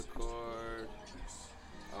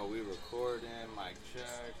recording, mic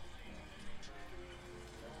check.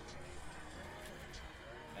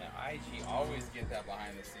 And IG always get that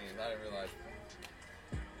behind the scenes. I didn't realize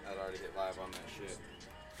I'd already hit live on that shit.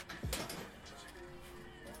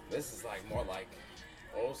 This is like more like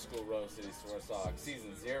old school Rose City Sports Talk,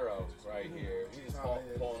 season 0 right here. We just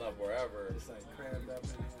pulling up wherever. It's like crammed up in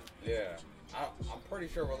here. Yeah. I'm pretty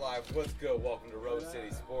sure we're live. What's good? Welcome to Rose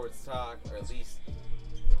City Sports Talk, or at least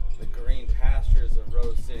the green pastures of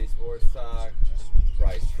Rose City Sports Talk.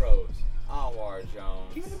 Bryce Trost, Anwar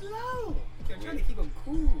Jones. Keep it low. They're trying to keep them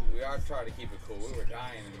cool. We are trying to keep it cool. We were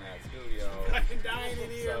dying in that studio. Fucking dying in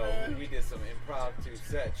here, so man. We did some impromptu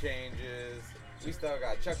set changes. We still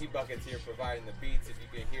got Chucky Buckets here providing the beats, if you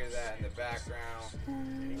can hear that in the background.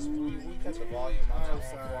 We cut the volume on that one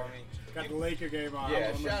for me. Got the Laker game on.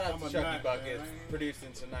 Yeah, shout out to Chucky Buckets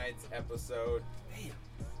producing tonight's episode. Damn.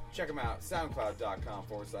 Check them out,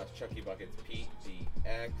 soundcloud.com/Chucky Buckets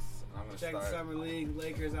PDX. I'm gonna Check start. the Summer League.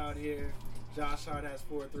 Lakers out here. Josh Hart has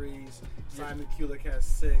 4 threes. Simon Kulik has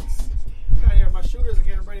 6. Out here, my shooters are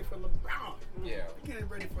getting ready for LeBron. Yeah. They're getting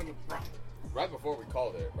ready for LeBron. Right before we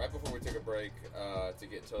called it, right before we took a break to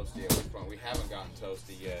get toasty, at which point we haven't gotten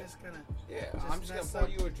toasty yet. I'm just gonna pour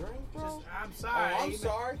you a drink, bro. I'm sorry. Oh, I'm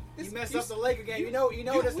sorry. You messed up the Laker game. You know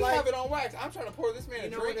what it's we like. We have it on wax. I'm trying to pour this man a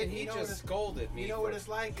drink, and he just scolded me. You know what it's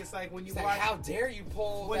like? It's like when you watch. watch. How dare you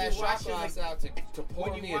pull that shot glass out to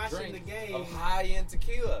pour me a drink of high-end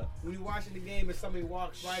tequila? When you're watching the game and somebody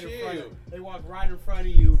walks right in front of you, they walk right in front of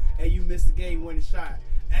you, and you miss the game-winning shot.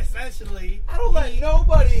 Essentially, I don't let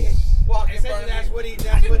nobody walk in front of me.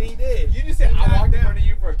 That's what he did. You just said I walked in front of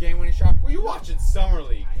you for a game-winning shot. Well, you're watching Summer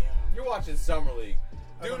League. You're watching Summer League.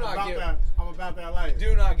 I'm about that life.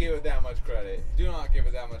 Do not give it that much credit. Do not give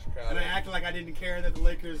it that much credit. And I acted like I didn't care that the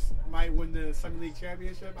Lakers might win the Summer League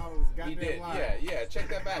championship. I was goddamn lying. Yeah. Check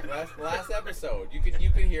that back. Last episode. You can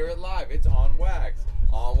hear it live. It's on wax.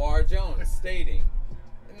 Anwar Jones stating,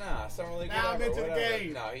 "Nah, Summer League. Now I'm into the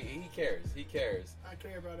game." No, he cares. He cares. I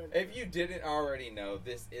care about it. If you didn't already know,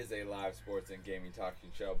 this is a live sports and gaming talking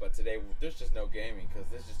show. But today there's just no gaming because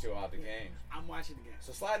this is too hot to game. I'm watching the game.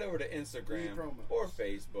 So slide over to Instagram or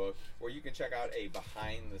Facebook, where you can check out a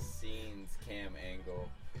behind-the-scenes cam angle.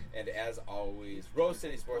 And as always,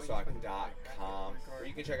 RoseCitySportsTalk.com, where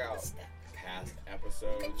you can check out past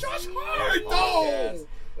episodes. Josh Hart, though!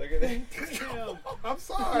 Look at that. I'm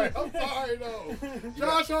sorry, though.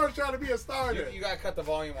 Josh Hart's trying to be a starter. You got to cut the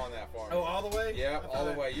volume on that for me. Oh, all the way? Yeah, all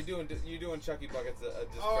the way. You're doing Chucky Buckets a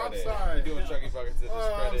discredit. Oh, I'm sorry. You're doing Chucky Buckets a discredit.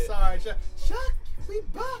 Oh, I'm sorry. Chucky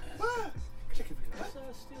Buck.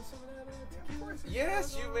 Steal some of that tequila?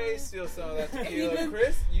 Yes, you may steal some of that tequila.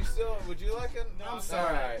 Chris, would you like it? No, I'm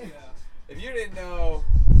sorry. Right. Yeah. If you didn't know,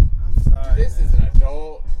 I'm sorry. This is an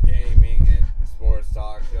adult gaming and sports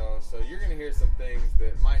talk show, so you're going to hear some things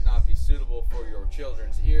that might not be suitable for your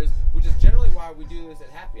children's ears, which is generally why we do this at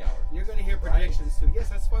happy hour. You're going to hear predictions too. Yes,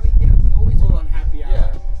 that's funny. Yeah, we always do it on happy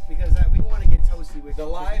hour because we want to get toasty with the you.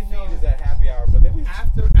 The live feed is at happy hour, but then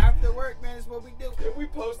after work, man, is what we do. If we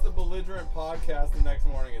post the belligerent podcast the next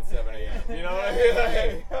morning at 7 a.m., you know what I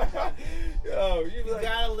mean? You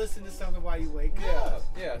gotta listen to something while you wake up.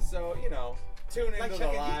 Yeah. So tune into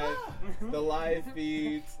the live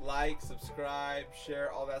feeds, subscribe, share,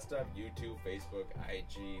 all that stuff. YouTube, Facebook,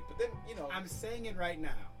 IG. But then, I'm saying it right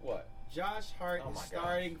now. What? Josh Hart is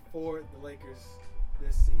starting for the Lakers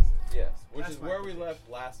this season. Yes, which is where we left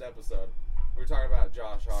last episode. We were talking about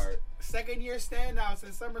Josh Hart. Second-year standouts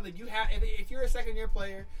in Summer League. If you're a second-year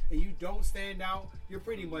player and you don't stand out, you're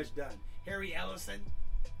pretty much done. Harry Ellison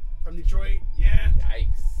from Detroit. Yeah.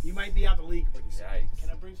 Yikes. You might be out the league pretty soon. Yikes. Can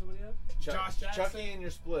I bring somebody up? Josh Jackson. Chucky and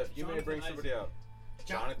your spliff. You may bring somebody up.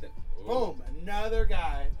 Jonathan. Ooh. Boom. Another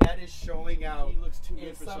guy that is showing out he looks too good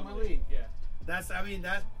in for Summer League. Yeah.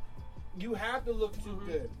 You have to look too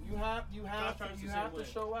good. You have to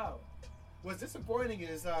show out. What's disappointing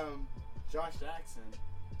is Josh Jackson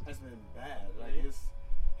has been bad. Like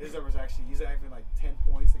his numbers he's averaging like 10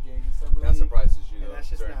 points a game in Summer League. That surprises you though. That's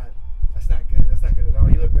just not good. That's not good at all.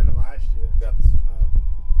 He looked better last year.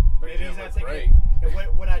 Maybe he's not taking. And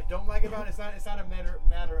what I don't like about it, it's not a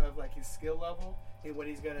matter of like his skill level and what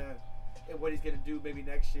he's gonna do maybe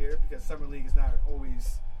next year, because Summer League is not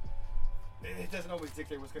always. It doesn't always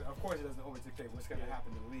dictate what's going to... Of course it doesn't always dictate what's going to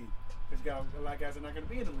happen in the league. Because you got a lot of guys that are not going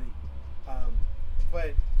to be in the league.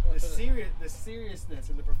 But the seriousness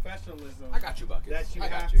and the professionalism... I got you, Buckets. That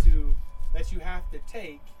you have to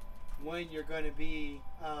take when you're going to be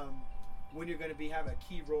when you're going to have a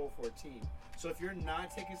key role for a team. So if you're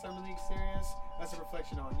not taking summer league serious, that's a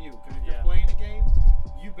reflection on you. Because if you're playing the game,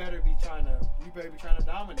 you better be trying to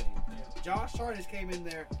dominate. Yeah. Josh Hart just came in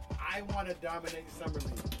there. I want to dominate summer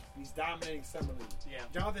league. He's dominating summer league. Yeah.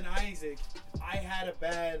 Jonathan Isaac, I had a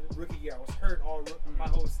bad rookie year. I was hurt my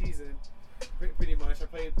whole season, pretty much.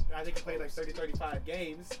 I think I played like 30, 35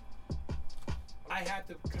 games. I had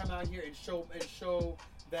to come out here and show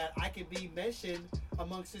that I could be mentioned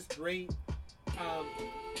amongst this great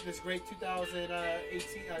 2018,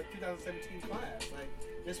 2017 class. Like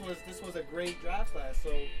this was a great draft class.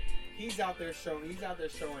 So he's out there showing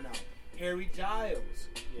out. Harry Giles,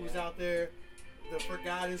 who's out there, the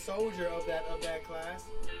forgotten soldier of that class,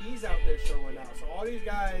 he's out there showing out. So all these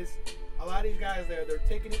guys, a lot of these guys they're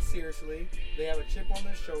taking it seriously. They have a chip on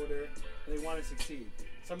their shoulder and they want to succeed.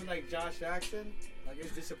 Something like Josh Jackson, like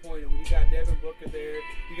it's disappointing when you got Devin Booker there,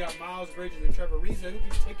 you got Miles Bridges and Trevor Ariza who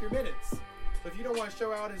can take your minutes. So if you don't want to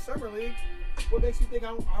show out in summer league, what makes you think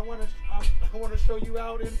I want to show you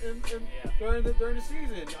out during the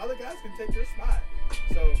season? Other guys can take your spot.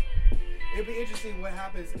 So it'll be interesting what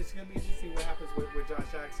happens. It's gonna be interesting what happens with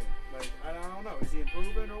Josh Jackson. Like I don't know, is he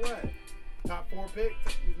improving or what? Top 4 pick,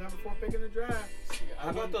 he's number 4 pick in the draft.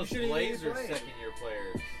 How about those Blazers second-year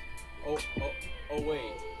players? Oh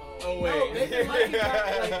wait. No, they might be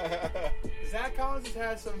like Zach Collins has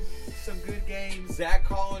had some good games. Zach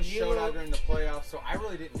Collins showed out during the playoffs, so I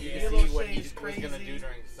really didn't need to see what he was going to do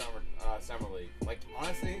during summer league. Like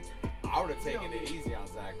honestly, I would have taken it easy on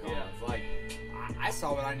Zach Collins. Yeah. Like I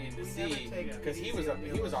saw what I needed to see because he was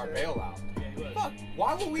our bailout. Yeah, fuck,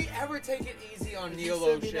 why would we ever take it easy on Neil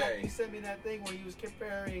O'Shea? You sent me that thing where he was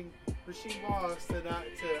comparing Rasheed Wallace to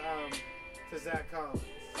Zach Collins.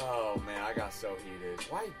 Oh man, I got so heated.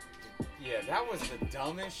 Why? Yeah, that was the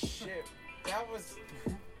dumbest shit. That was.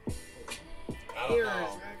 Airs,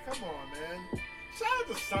 man. Come on, man. Shout out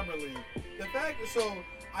to Summer League. The fact, so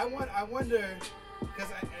I wonder, because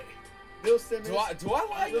Bill Simmons. Do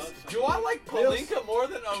I like Pelinka more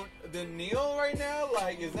than Neil right now?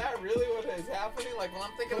 Like, is that really what is happening? Like, when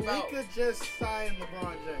I'm thinking about Pelinka just signed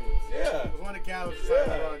LeBron James. Yeah, it was one of the Cavs signed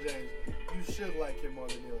LeBron James. You should like him more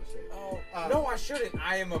than Neil O'Shea. Oh, no, I shouldn't.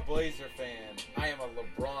 I am a Blazer fan. I am a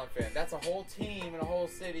LeBron fan. That's a whole team and a whole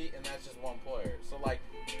city, and that's just one player. So, like,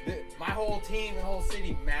 my whole team and whole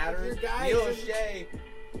city matters. Neil O'Shea,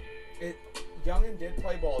 Youngin did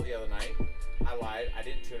play ball the other night. I lied. I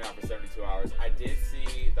didn't tune out for 72 hours. I did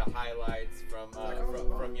see the highlights from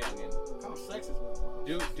Youngin. How Sexton's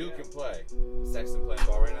playing? Dude can play. Sexton playing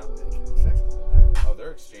ball right now? Oh,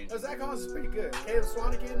 they're exchanging. Zach Collins is pretty good. Caleb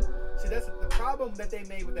Swanigan, see, that's the problem that they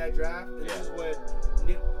made with that draft. And this is what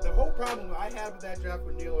the whole problem I had with that draft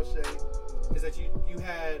with Neil O'Shea is that you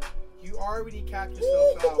already capped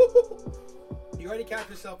yourself out. You already capped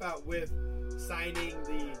yourself out with signing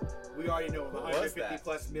we already know the 150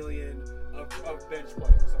 plus million of bench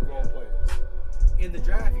players, of role players. In the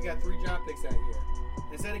draft, you got 3 draft picks that year.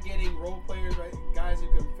 Instead of getting role players, right, guys who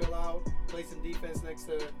can fill out, play some defense next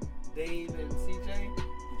to Dame and CJ,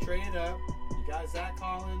 you traded up. You got Zach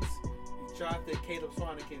Collins. You drafted Caleb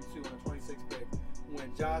Swanigan too on the 26th pick.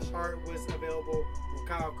 When Josh Hart was available, when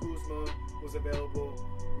Kyle Kuzma was available,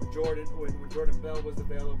 when Jordan Bell was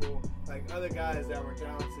available, like other guys that were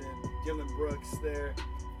talented, Dylan Brooks there.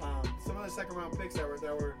 Some of the second round picks that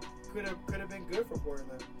could have been good for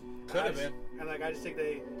Portland. Could have been. And like I just think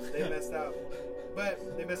they messed up.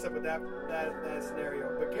 But they messed up with that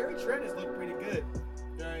scenario. But Gary Trent has looked pretty good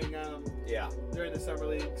during the summer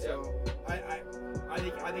league. So I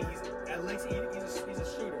think he's at least he's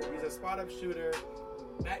a shooter. He's a spot up shooter.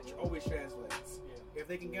 That always translates. If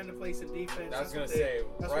they can get him to play some defense, that's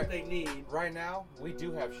what they need. Right now, we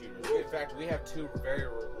do have shooters. In fact, we have 2 very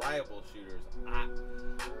reliable shooters.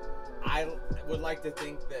 I would like to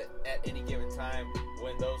think that at any given time,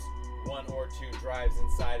 when those 1 or 2 drives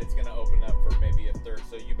inside, it's going to open up for maybe a third.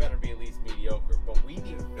 So you better be at least mediocre. But we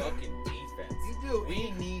need fucking defense. You do.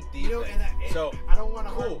 We need defense. So I don't want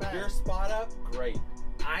to cool. Your spot up, great.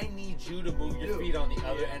 I need you to move your feet on the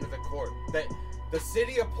other end of the court. That the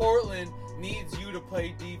city of Portland needs you to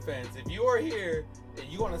play defense. If you are here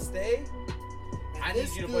and you want to stay, I need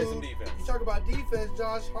you to play some defense. You talk about defense,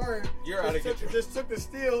 Josh Hart just took the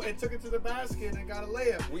steal and took it to the basket and got a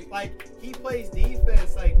layup. He plays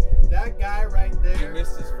defense. Like that guy right there. He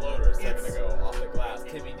missed his floater a second ago off the glass,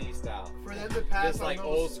 Timmy D style. For them to pass just on like those,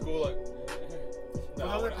 old school.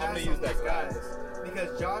 I'm gonna use that guys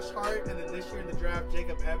because Josh Hart and then this year in the draft,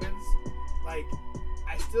 Jacob Evans. Like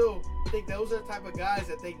I still think those are the type of guys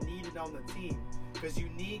that they needed on the team because you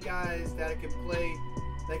need guys that can play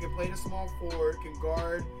that can play the small forward, can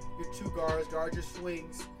guard your two guards, guard your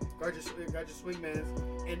swings, guard your swingmans,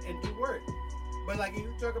 and do work. But like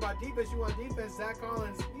you talk about defense, you want defense. Zach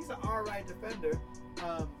Collins, he's an alright defender.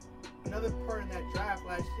 Another part in that draft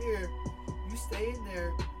last year, you stay in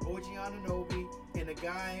there, OG Anunoby, and a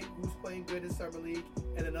guy who's playing good in Summer League,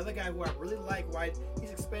 and another guy who I really like, why he's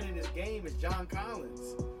expanding his game, is John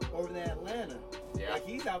Collins over in Atlanta. Yeah. Like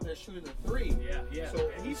he's out there shooting the three. Yeah. So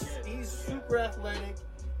he's super athletic.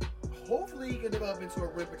 Hopefully he can develop into a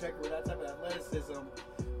rim protector with that type of athleticism.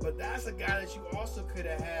 But that's a guy that you also could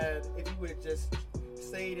have had if you would have just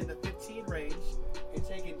stayed in the 15 range and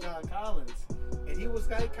taken John Collins. And he was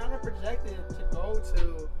kind of projected to go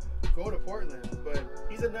to Portland. But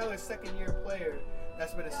he's another second-year player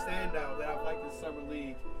that's been a standout that I've liked in Summer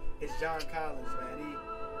League. It's John Collins, man.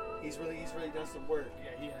 He's really done some work.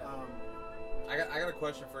 Yeah, he has. I got a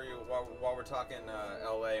question for you while we're talking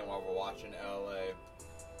LA and while we're watching LA.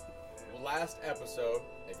 Last episode,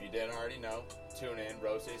 if you didn't already know, tune in,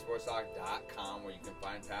 RoseCitySportsTalk.com, where you can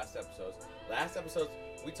find past episodes. Last episode,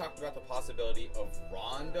 we talked about the possibility of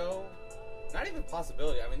Rondo. Not even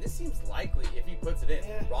possibility. I mean, this seems likely if he puts it in.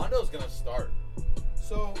 Yeah. Rondo's going to start.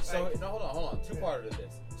 So No, hold on. Two-parter to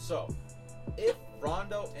this. So, if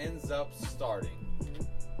Rondo ends up starting,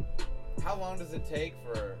 how long does it take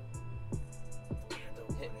for...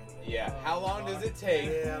 Yeah, how long does it take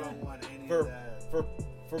I don't want any of that.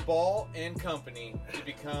 for Ball and company to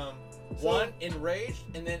become one, enraged,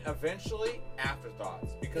 and then eventually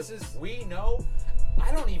afterthoughts? Because we know,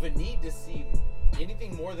 I don't even need to see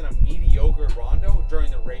anything more than a mediocre Rondo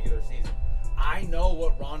during the regular season. I know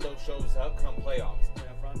what Rondo shows up come playoffs. Yeah,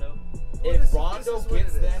 Rondo. If Rondo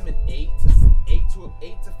gets them an 8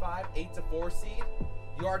 to 5, 8 to 4 seed,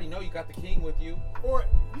 you already know you got the king with you. Or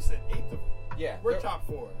you said 8 to. Yeah, we're top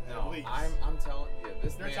 4. No, at least. I'm telling you,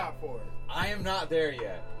 this they're man. top 4. I am not there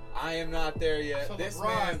yet. So This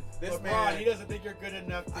LeBron, man, he doesn't think you're good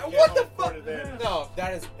enough to get what the home court advantage. No,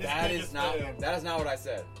 that is biggest not fan. what I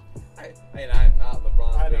said. I am not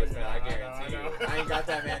LeBron's I know biggest you're fan. I not. guarantee I know. you. I ain't got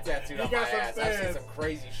that man tattooed He on got my some ass. I've seen fans. some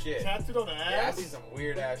crazy shit. Tattooed on the ass? Yeah, I've seen some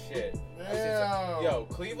weird ass shit. Damn. Yo,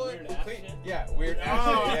 Cleveland. Weird ass shit? Yeah, weird Oh,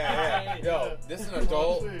 ass shit. Yeah. okay. Yo, this is an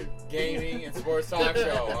adult gaming and sports talk show.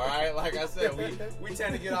 All right, like I said, we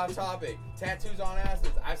tend to get off topic. Tattoos on asses.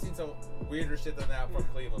 I've seen some weirder shit than that from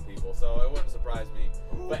Cleveland people, so it wouldn't surprise me.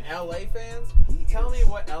 But LA fans, tell me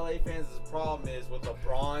what LA fans' problem is with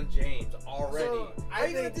LeBron James already. So, How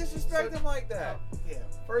you gonna disrespect him like that? Yeah.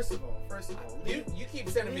 First of all, You keep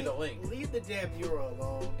sending me the link. Leave the damn mural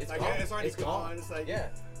alone. It's like, gone. It's already It's gone. gone. It's like Yeah.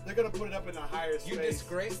 they're gonna put it up in a higher space. You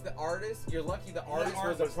disgrace the artist. You're lucky the artist That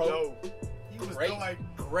art was approached. dope. He was Great, like,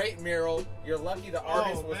 great mural. You're lucky the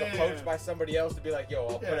artist was man. approached by somebody else to be like, "Yo,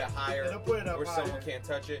 I'll put it higher, they'll put it up where higher. someone can't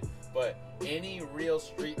touch it." But any real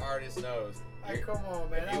street artist knows. Like, come on,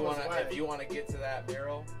 man. If you wanna get to that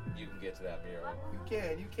mural, you can get to that mural.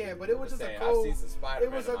 You can. But it was just Saying, a cold. I've seen some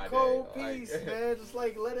Spider-Man It was in a my cold day. piece, Like, man. Just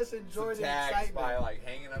like let us enjoy some the tags excitement. by like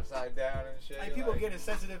hanging upside down and shit. Like You're people like, getting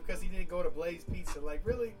sensitive because he didn't go to Blaze Pizza. Like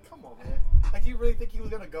really, come on, man. Like you really think he was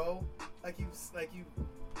gonna go? Like you.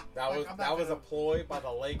 That was a ploy by the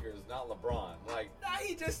Lakers, not LeBron. Like, Nah,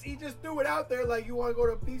 he just threw it out there. Like you want to go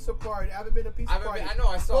to a pizza party? I haven't been to a pizza party. I know.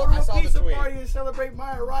 I saw Go to a the pizza tweet. party and celebrate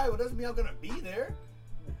my arrival. Doesn't mean I'm gonna be there.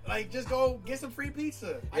 Like just go get some free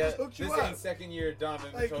pizza. I just hooked you this up. ain't second year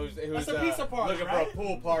Donovan Like, who's that's a pizza party, looking right? for a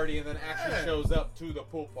pool party and then actually Yeah. shows up to the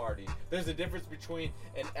pool party. There's a difference between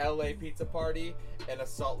an LA pizza party and a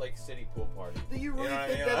Salt Lake City pool party. Do you really know what I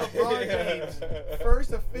think mean? that LeBron James'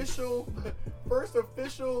 first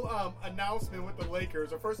official announcement with the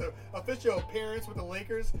Lakers, or first official appearance with the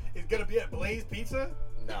Lakers, is gonna be at Blaze Pizza?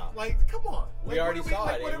 No. Like, come on. We Like, already what are saw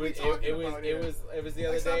like, it. what are we talking about here? It was the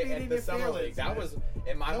other Like, stop day eating at the your Summer feelings, League. That man. was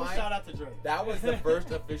in my No mind. shout out to Drake. That was the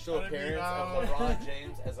first official I didn't mean, appearance of LeBron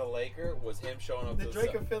James as a Laker. Was him showing up Did to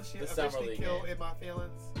Drake the Summer officially League kill game. In My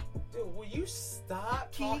Feelings? Dude, will you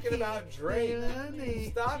stop Kiki, talking about Drake?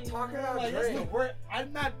 honey. Stop talking about Like, that's the Drake. word.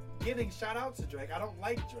 I'm not giving shout outs to Drake. I don't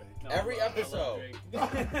like Drake. No, Every I love episode.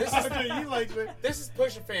 Drake. This is- Okay, you like Drake. This is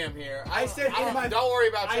Pusha Fam here. I said in my- don't worry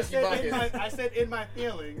about I Chucky said Bucket. in my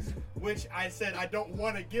feelings, which I said I don't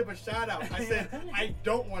want to give a shout out. I said I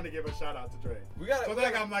don't want to give a shout out to Drake. We got. So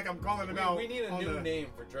I'm calling him out. We need a on new the- name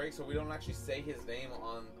for Drake, so we don't actually say his name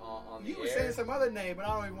on the You were air. saying some other name, but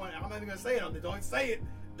I don't even want. I'm not even gonna say it on the. Don't say it.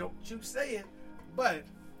 Don't you say it. But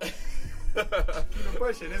keep it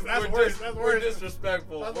pushing. That's worse. That's We're worse.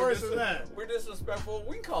 disrespectful. That's We're worse than that. We're disrespectful.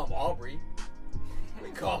 We can call him We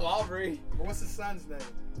can call him Aubrey. But what's his son's name?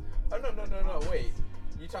 Oh no! Wait.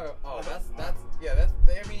 You talk. Oh, that's.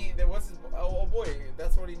 I mean, what's his? Oh boy,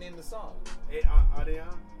 that's what he named the song. Hey, Adion.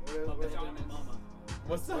 Mama.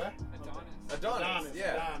 What's that? Adonis.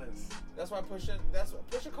 Yeah. Adonis. That's why Pusha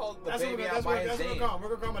called the baby out by his name.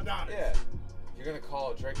 We're gonna call him Adonis. Yeah. You're gonna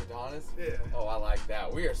call Drake Adonis? Yeah. Oh, I like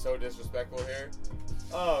that. We are so disrespectful here.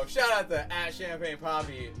 Oh, shout out to @Champagne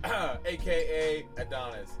Poppy, aka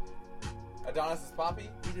Adonis. Adonis is Poppy?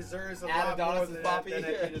 He deserves a lot more more than than that Poppy. in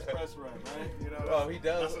his press run, right? You know. Well, he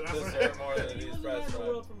does that's deserve more than his press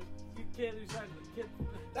run.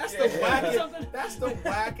 That's Yeah. the wackest. That's the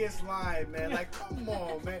wackest line, man. Like, come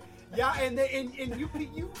on, man. Yeah, and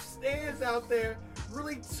you stands out there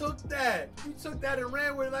really took that. You took that and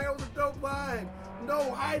ran with it like it was a dope line.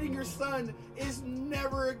 No, hiding your son is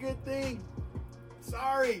never a good thing.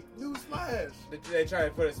 Sorry, newsflash. They try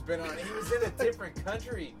to put a spin on it. He was in a different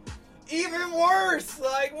country. Even worse.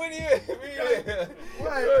 Like when you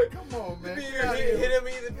What? Come on, man. hit him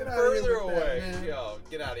even further away. That, Yo,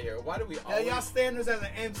 get out of here. Why do we always... y'all standards as an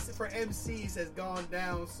MC for MCs has gone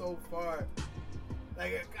down so far.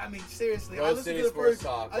 Like, I mean, seriously. Rose City Sports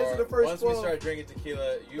Talk. Once 12, we start drinking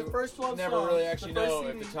tequila, you the first 12 never songs, really actually know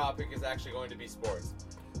CD, if the topic is actually going to be sports.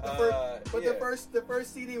 The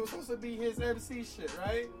first CD was supposed to be his MC shit,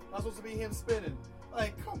 right? That was supposed to be him spinning.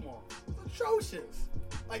 Like, come on, it's atrocious.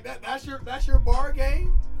 Like that's your bar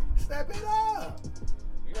game. Step it up.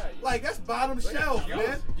 Yeah, like that's bottom shelf,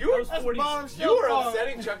 man. You were bottom shelf. You were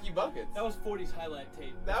upsetting Chucky Buckets. That was 40's highlight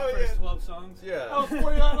tape. That was first 12 songs. Yeah. That was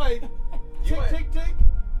 40 highlight. Tick.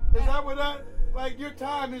 Is that what that? Like your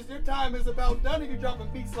time is about done if you're dropping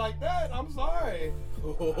beats like that. I'm sorry.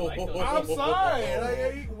 I'm sorry.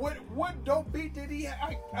 Like, what dope beat did he?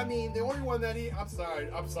 I mean, the only one that he. I'm sorry.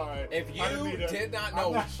 If you did not know,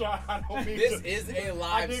 I'm not sure. I don't mean this to, is a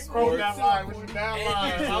live I did sports that line, which is now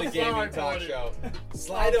live. and usually gaming talk show.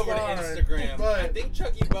 Slide over to Instagram. But I think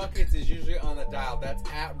Chucky Buckets is usually on the dial. That's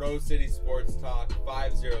 @Rose City Sports Talk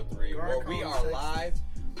 503, where we are live.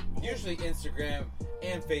 Usually Instagram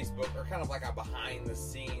and Facebook are kind of like a behind the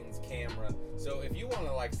scenes camera. So if you want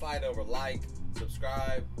to like slide over, like,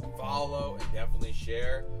 subscribe, follow, and definitely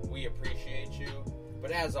share, we appreciate you.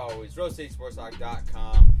 But as always,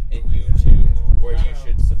 RoseCitySportsTalk.com and YouTube, where you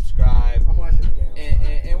should subscribe. I'm watching the game.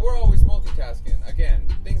 And we're always multitasking. Again,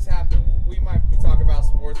 things happen. We might be talking about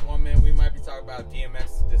sports one minute. We might be talking about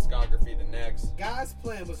DMX discography the next. God's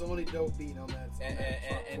Plan was the only dope beat on that.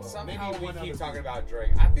 And somehow we keep talking beat. about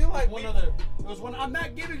Drake. I feel like there was one. I'm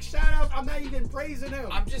not giving shout outs. I'm not even praising him.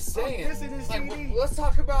 I'm just saying. I'm dissing his CD. Let's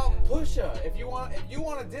talk about Pusha. If you want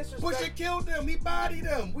to disrespect. Pusha killed him. He bodied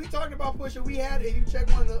him. We talked about Pusha. We had, if you check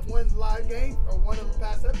one live game or one of the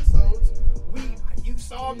past episodes, you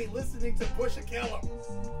saw me listening to Pusha kill him.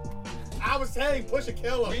 I was saying Pusha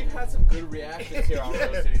kill him. We've had some good reactions here on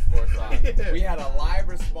Rose City Sports Talk. Yeah. We had a live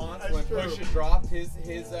response when true. Pusha dropped his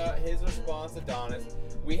response to Adonis.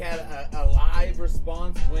 We had a live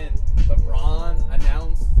response when LeBron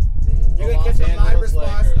announced You're gonna catch a live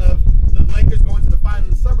response of the Lakers going to the finals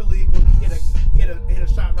of the Summer League when he hit a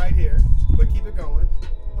shot right here. But keep it going.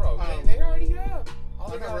 Bro, they already have. All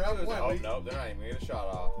they Okay, gotta do is, we're up one. nope, they're not even gonna get a shot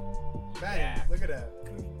off. Bang! Yeah. Look at that.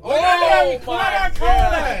 Oh my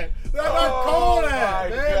God! Let not call that,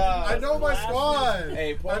 my man. God. I know my squad.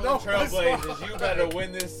 Hey, Portland Trailblazers, you better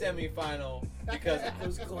win this semifinal because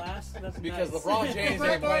Those glass. That's because nice. LeBron James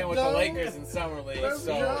ain't playing with the Lakers in summer league. Let's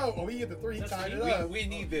So go. Oh, we get the three. He tied it up. we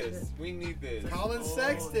need this. We need this. Colin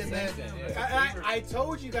Sexton, man. Sexton, yeah. I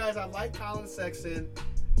told you guys I like Colin Sexton.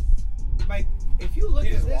 Like, if you look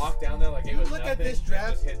He at just this, walked down there like it you was look nothing. at this and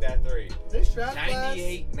draft- just hit that three. this draft class.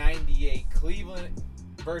 98, Cleveland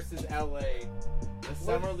versus LA. The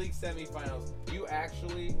summer league semifinals. You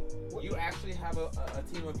actually have a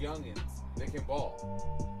team of youngins that can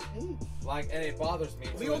ball. Like, and it bothers me.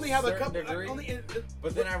 We to only have a certain couple. degree.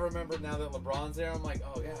 But then I remember now that LeBron's there, I'm like,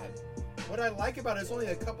 oh god. What I like about it is only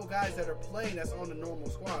a couple guys that are playing that's on the normal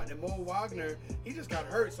squad. And Mo Wagner, he just got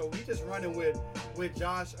hurt, so we just running with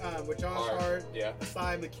Josh Hart, yeah,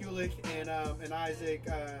 Cy McCulloch, and Isaac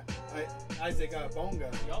Bonga.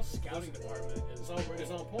 Y'all scouting department is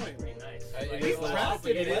on point. pretty nice. It He is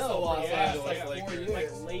drafted it is the well, Los yeah, Angeles like 4 Lakers. years.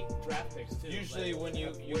 Like late draft picks too. Usually like, when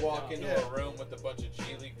you walk into a room with a bunch of G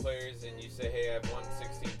League players and you say, hey, I've won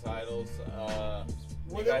 16 titles,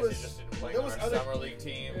 you guys are just playing on our summer league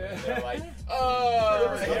team, and they're like,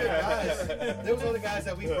 oh, There was other guys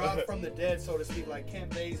that we brought from the dead, so to speak, like Kent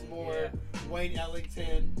Bazemore, Wayne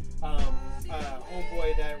Ellington,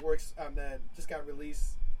 homeboy that works that just got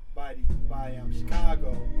released by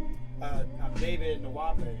Chicago, David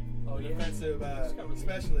Nwape, defensive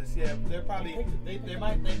specialist. Yeah, they're probably they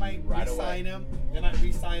might Right re-sign away. him. They might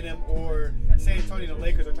re-sign him or San Antonio and the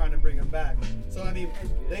Lakers are trying to bring him back. So I mean,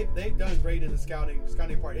 they've done great in the scouting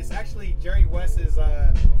part. It's actually Jerry West's.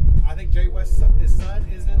 I think Jerry West's his son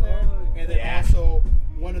is in there, and then also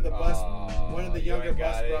one of the younger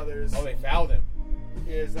Bus brothers. Oh, they fouled him.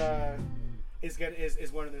 Is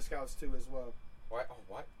one of their scouts too as well. What? Oh,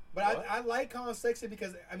 what? But I like Colin Sexton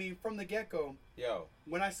because I mean from the get go.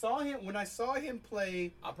 When I saw him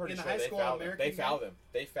play I'm pretty in the sure high school American they fouled him.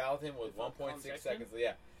 They fouled him with 1.6 seconds.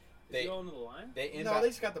 Yeah. They go into the line? They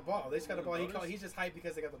just got the ball. He's just hyped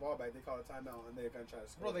because they got the ball back. They call it timeout and they're gonna try to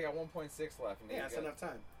score. Bro, they got 1.6 left. That's enough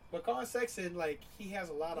time. But Colin Sexton, like, he has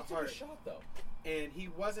a lot of heart. He took a shot though, and he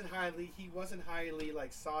wasn't highly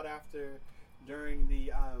like sought after during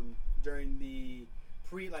the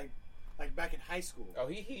pre like back in high school. Oh,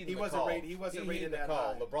 he wasn't rated that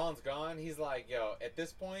high. LeBron's gone. He's like, yo, at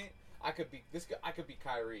this point, I could be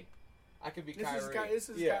Kyrie. I could be Kyrie. This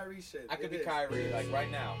is Kyrie shit. I could be Kyrie, like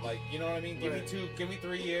right now. Like, you know what I mean? Give me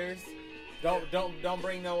 3 years. Don't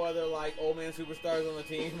bring no other like old man superstars on the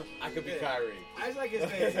team. I could be Kyrie. I just like his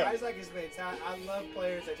mentality. I love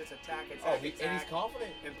players that just attack, and he's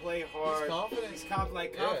confident and play hard. He's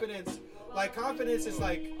confident. Confidence. Like confidence is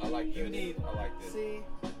like I like you this. need. I like this. See,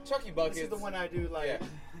 Chucky Buckets. This is the one I do like. Yeah.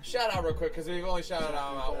 Shout out real quick because we've only shouted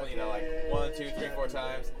out like 1, 2, 3, 4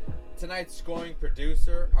 times. Tonight's scoring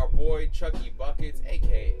producer, our boy Chucky Buckets,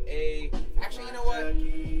 aka. Actually, you know what?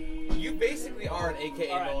 You basically are an aka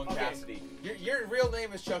Nolan Cassidy. Your real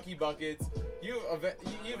name is Chucky Buckets.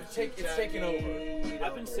 It's taken over.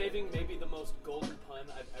 I've been saving maybe the most golden pun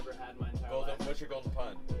I've ever had in my entire life. What's your golden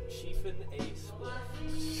pun? Chiefin' a split.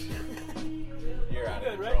 You're out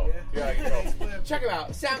of Good, control. right? You're out of control. Check him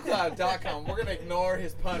out. SoundCloud.com. We're going to ignore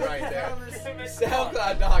his pun right there.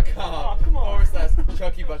 SoundCloud.com /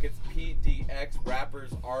 Chucky Buckets PDX.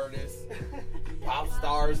 Rappers, artists, pop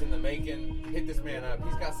stars in the making. Hit this man up.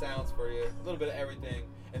 He's got sounds for you. A little bit of everything.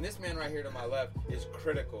 And this man right here to my left is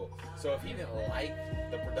critical. So if he didn't like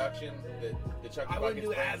the production that the Chucky Buckets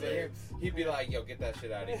brings there, he'd be like, yo, get that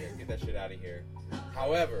shit out of here. Get that shit out of here.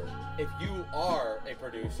 However, if you are a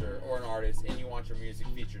producer or an artist and you want your music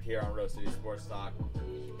featured here on Rose City Sports Talk,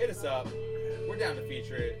 hit us up. We're down to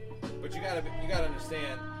feature it. But you gotta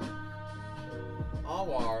understand,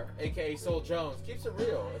 Anwar, aka Soul Jones, keeps it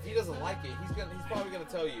real. If he doesn't like it, he's probably gonna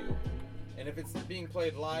tell you. And if it's being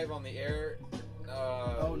played live on the air,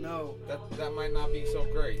 oh no, that might not be so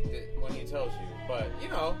great when he tells you. But you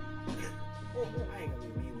know, I ain't gonna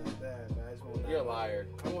be mean like that. Man. I just won't. You're a liar.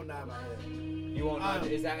 I won't nod my head. You won't nod.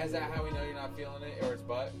 Is that how we know you're not feeling it, or it's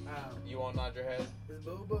butt? You won't nod your head. It's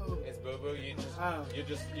boo boo. It's boo boo. You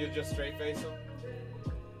just straight face him.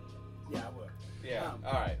 Yeah, I would. Yeah.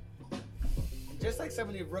 All right. Just like some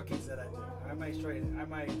of the rookies that I do, I might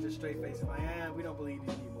just straight face it. Like, we don't believe you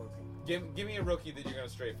need more people. Give me a rookie that you're gonna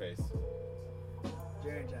straight face.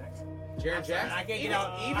 Jaren Jackson. Jaren Jackson? I can't get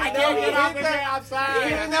out. I'm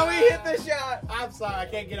sorry. Even though he hit the shot. I'm sorry. I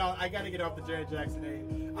can't get out. I got to get off the Jaren Jackson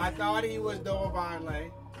name. I thought he was Noah Vonleh.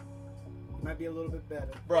 He might be a little bit better.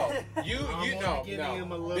 Bro, you know.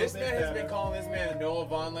 This man has been calling this man Noah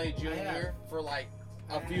Vonleh Jr. for like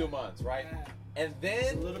a few months, right? And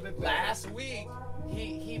then last week,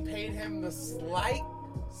 he paid him the slight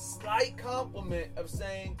compliment of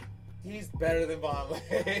saying he's better than Vonleh.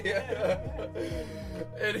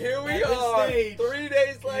 And here we are, 3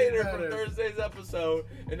 days later from Thursday's episode,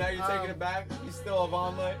 and now you're taking it back. He's still a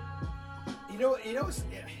Vonleh.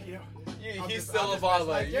 He's still a Vonleh.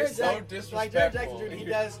 Like You're so disrespectful. Like Jaren Jackson Jr., he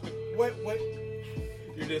does what.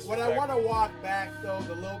 You're disrespectful. What I want to walk back though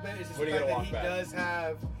a little bit is just the fact that he does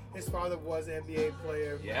have. His father was an NBA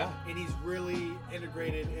player. Yeah. And he's really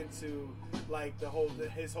integrated into like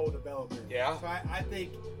his whole development. Yeah. So I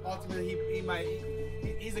think ultimately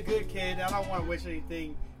he's a good kid. I don't want to wish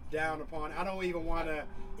anything down upon. I don't even want to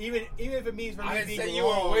even if it means for me being wrong. I didn't say you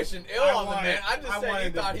were wishing ill on the man. I'm just saying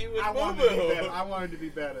you thought he was boo-boo. I want him to be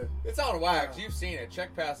better. It's on wax. You've seen it.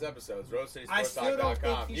 Check past episodes.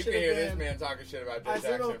 RoseCitySportsTalk.com. You can hear this man talking shit about Joe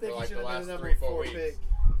Jackson for like the last 3-4 weeks.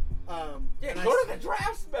 Go to the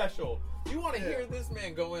draft special. You want to hear this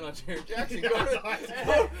man go in on Jaren Jackson?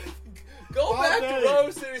 Go back to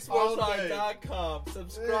RoseCitySportsTalk.com.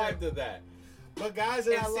 Subscribe to that. But guys,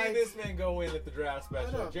 see this man go in at the draft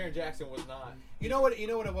special. Jaren Jackson was not. You know what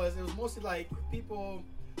it was? It was mostly like people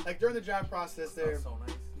like during the draft process. There's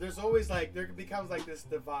always like there becomes like this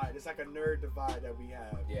divide. It's like a nerd divide that we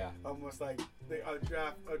have. Yeah. Almost like a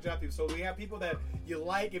draft people. So we have people that you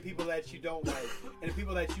like and people that you don't like, and the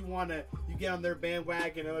people that you get on their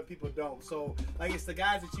bandwagon and other people don't. So like it's the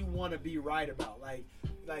guys that you want to be right about. Like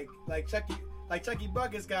Chucky. Like Chucky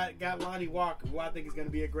Buckets got Lonnie Walker, who I think is going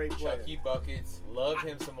to be a great player. Chucky Buckets, loved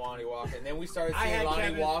him some Lonnie Walker, and then we started I seeing had Lonnie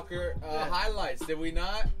Kevin- Walker highlights. Did we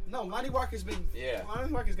not? No, Lonnie Walker's been. Yeah.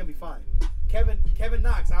 Lonnie Walker's going to be fine. Kevin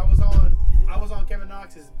Knox. I was on Kevin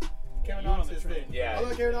Knox's thing. Yeah. I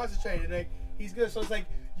was on Kevin Knox's train, and he's good. So it's like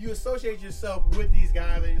you associate yourself with these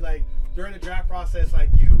guys, and you like during the draft process, like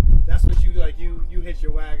that's what you like. You hit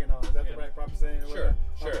your wagon on. Is that the right proper saying? Sure.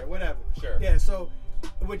 Okay, whatever. Sure. Yeah. So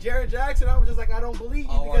with Jared Jackson, I was just like, I don't believe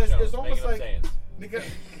you because it's almost like because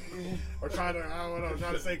we're trying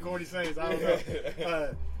to say corny sayings. I don't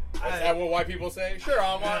know. Is that what white people say? Sure,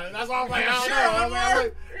 I'm white. That's why I'm like,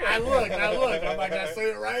 I look. I'm like, did I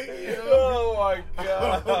say it right? You know? Oh my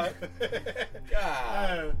god.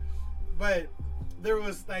 God. But there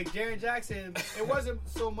was like Jaren Jackson. It wasn't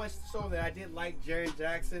so much so that I didn't like Jaren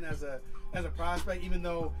Jackson as a prospect, even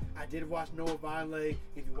though I did watch Noah Vonleh.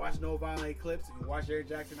 If you watch Noah Vonleh clips, if you watch Jaren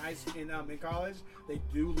Jackson in college, they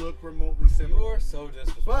do look remotely similar. You are so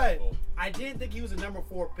disrespectful. But I didn't think he was a number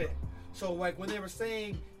 4 pick. So, like, when they were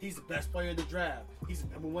saying he's the best player in the draft, he's the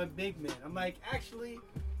number 1 big man, I'm like, actually,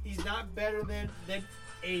 he's not better than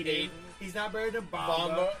Aiden. He's not better than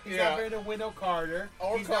Bamba. He's not better than Wendell Carter.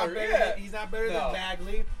 He's not better than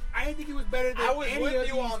Bagley. I didn't think he was better than I was any with of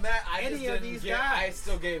you these, on that. I any just of didn't these get. guys. I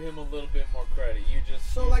still gave him a little bit more credit. You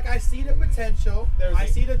just like, I see the potential. There's I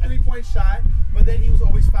see the 3-point shot, but then he was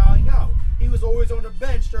always fouling out. He was always on the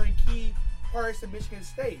bench during key parts of Michigan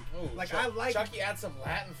State. Ooh, I like Chucky add some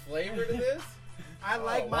Latin flavor to this. I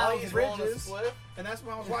like while Miles he's rolling a Bridges, split. and that's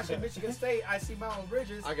when I was watching Michigan State. I see Miles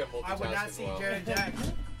Bridges. I would not see Jaren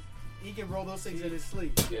Jackson. He can roll those things in his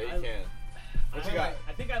sleeve. Yeah, he can. What you got?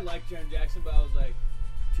 I think I like Jaren Jackson, but I was like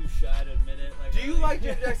too shy to admit it. Like, Do you like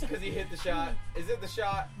Jaren Jackson because he hit the shot? Is it the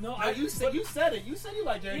shot? No, You said it. You said you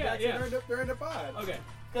like Jaren Jackson during the pod. Okay.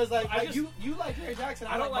 Because you like Jaren Jackson.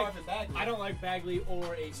 I like Marvin Bagley. I don't like Bagley or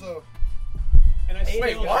Aiden. So. And I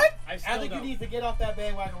Wait, what? I think you need to get off that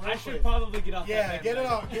bandwagon real quick. I should probably get off that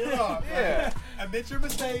bandwagon. Get it off. Yeah. Admit your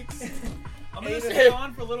mistakes. I'm going to stay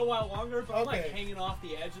on for a little while longer, but I'm like Okay. hanging off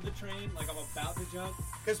the edge of the train, like I'm about to jump.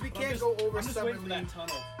 Because we But can't go over I'm just summer waiting for league. that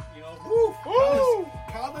tunnel, you know? Woo!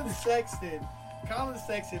 Colin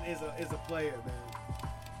Sexton is a player, man.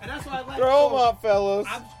 And that's what I like. Throw him up, fellas.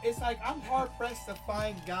 It's like I'm hard pressed to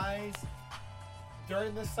find guys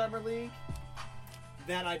during the summer league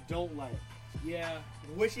that I don't like. Yeah.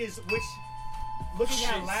 Which looking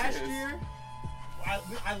at last year,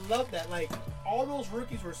 I love that. Like all those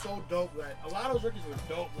rookies were so dope. Like a lot of those rookies were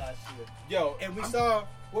dope last year. Yo, And we saw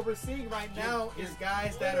what we're seeing right now is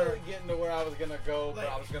guys that are getting to where I was gonna go, but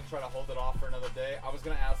I was gonna try to hold it off for another day. I was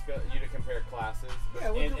gonna ask you to compare classes,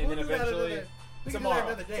 we'll and do then that eventually we can do tomorrow, that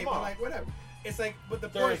another day. But like whatever. It's like with the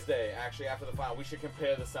point. Thursday, actually after the final, we should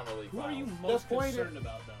compare the summer league. Who are finals. you most The point concerned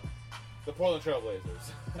about, though? The Portland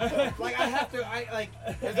Trailblazers. Like I have to.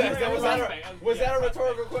 Was that a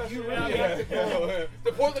rhetorical question? You really have to go.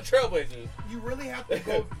 The Portland Trailblazers. You really have to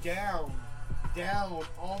go down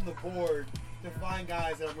on the board to find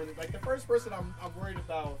guys that I'm really like. The first person I'm worried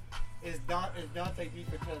about is Dante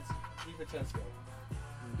DiVincenzo.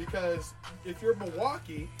 Because if you're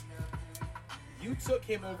Milwaukee, you took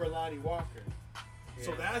him over Lonnie Walker.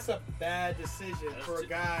 So that's a bad decision for a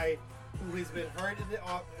guy who has been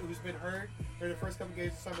hurt during the first couple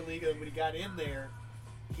games of Summer League, and when he got in there,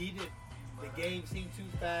 the game seemed too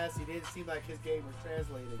fast. He didn't seem like his game was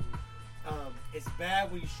translating. It's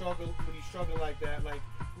bad when you struggle like that. Like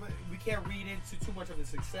we can't read into too much of the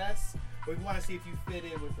success, but we want to see if you fit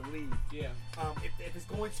in with the league. Yeah. If it's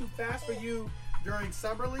going too fast for you during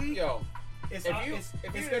Summer League,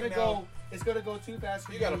 it's gonna go too fast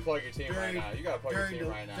for you. You gotta plug your team right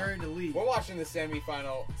now. During the league. We're watching the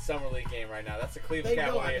semifinal Summer League game right now. That's the Cleveland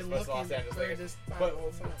Cavaliers versus Los Angeles Lakers. But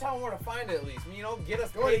tell them where to find it at least. You know, get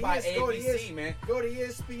us paid by ABC, man. Go to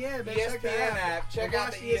ESPN, man. ESPN app. Check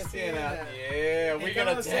out the ESPN app. Yeah, we're Come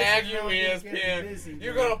gonna on, tag you, Sexton, ESPN.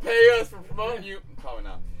 You're man. gonna pay us for promoting you. Probably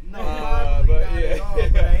not. No, but not yeah. at all,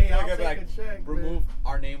 but hey, I'll They're take like, a check, remove man.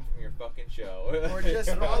 our name from your fucking show. Or just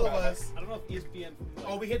all of us. I don't know if ESPN.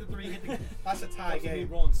 Oh, we hit the 3. That's a tie Be game.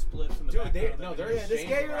 rolling splits in the Dude, background. they're Yeah, this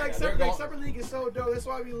game right like now. Summer League is so dope. That's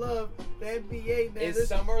why we love the NBA, man. Is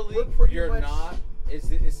Summer League?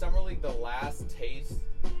 Is Summer League the last taste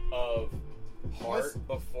of heart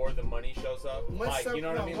before the money shows up? Like, you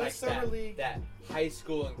know what I mean? Like that high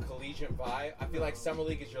school and collegiate vibe. I feel like Summer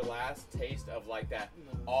League is your last taste of like that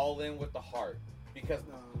all in with the heart. Because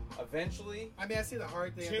eventually, I mean, I see the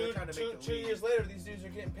hard thing. They're trying to make the 2 league. years later, these dudes are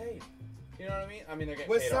getting paid. You know what I mean? I mean, they're getting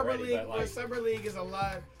With paid Summer already, League, but like, with Summer League is a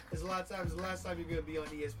lot of times the last time you're gonna be on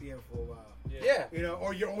ESPN for a while. yeah. You know,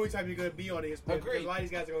 or your only time you're gonna be on ESPN. Agreed. Because a lot of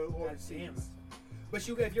these guys are going overseas. But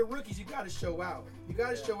if you're rookies, you got to show out. You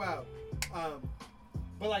got to show out.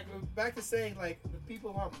 But like back to saying like the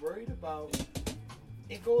people I'm worried about,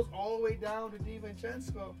 it goes all the way down to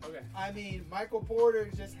DiVincenzo. Okay. I mean, Michael Porter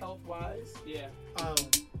is just health wise. Yeah.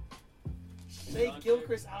 Shea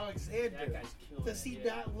Gilchrist-Alexander. That guy's killing Does he it,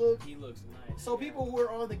 not look? He looks nice. So people who were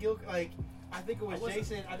on the like, I think it was wasn't-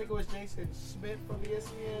 Jason Schmidt from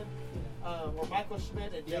ESPN, or Michael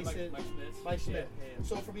Schmidt and Yeah, Jason. Mike Schmidt. Yeah.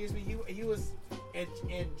 So from ESPN, he was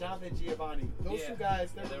and Jonathan Giovanni. Those two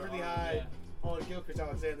guys, they were really high on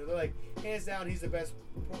Gilchrist-Alexander. They're like hands down, he's the best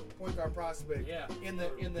point guard prospect in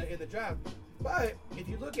the draft. But if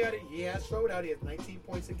you look at it, he has showed out. He has 19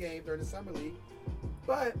 points a game during the summer league.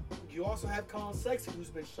 But you also have Colin Sexton, who's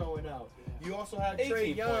been showing out. You also have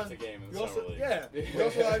Trae Young. Points a game in the summer league. You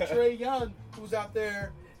also have Trae Young, who's out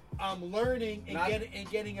there learning and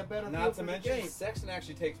getting a better feel Not for to the mention, game. Sexton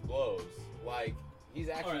actually takes blows. Like he's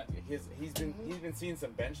actually he's been seeing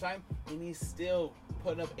some bench time, and he's still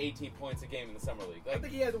putting up 18 points a game in the summer league. Like, I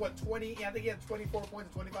think he has 20. I think he had 24 points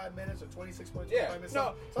in 25 minutes or 26 points in Yeah, 25 minutes.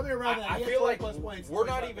 no, something around that. I He had feel 20 like plus points in we're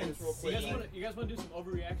not 25 even minutes real quick. seeing- You guys want to do some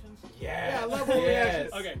overreactions? Yeah, I love Yes.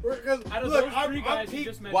 overreactions. Okay. Because Out of look, those I'm three guys you peak-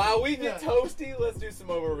 just mentioned, While we get Yeah. toasty, let's do some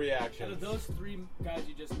out overreactions. of those three guys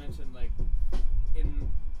you just mentioned, like in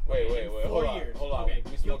Wait, in 4 hold on, years. hold on. Okay,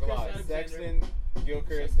 We smoke a lot. Gilchrist-Alexander, Sexton,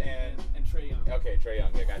 Gilchrist, and Trae Young. okay, Trae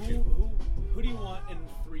Young. I got you. Who do you want in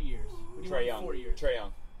 3 years? Who do you Trae want in Young. 4 years? Trae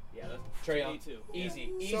Young. Yeah, that's Trae me Young. too. Easy,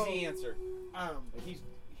 So- easy answer.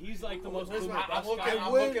 He's like the most Where's boom my- bust I'm guy.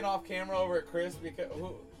 looking off camera over at Chris because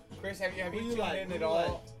Chris, have you Who you tuned like? in Who at you all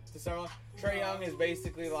like? to someone? Trae Young is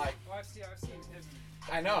basically like Well, I've seen him.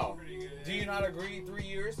 I know. Pretty good. Do you not agree? 3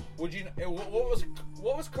 years? Would you?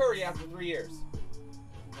 What was Curry after 3 years?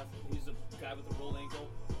 Nothing. He's a guy with a rolled ankle.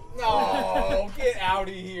 No, get out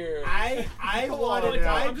of here. I Come wanted. on,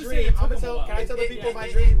 I I'm just saying dream. it I'm took gonna him a tell. while. Can I tell the people my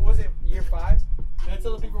It dream? was it year 5? Can I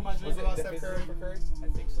tell the people my dream Was it about the Steph fifth Curry? year for Curry? I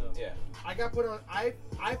think so. Yeah. I got put on. I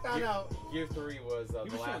found out Year 3 was He the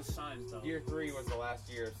was showing last. signs though. Year 3 was the last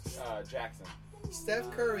year of Jackson.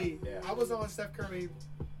 Steph Curry. Yeah. I was on Steph Curry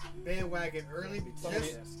bandwagon early.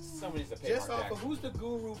 Somebody's to pay Just Mark off of Jackson. who's the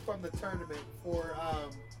guru from the tournament for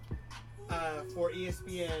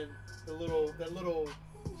ESPN, the little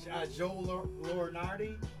Joe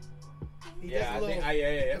Laurinardi. He Yeah, I does a think.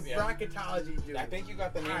 little Yeah. bracketology dude. I think you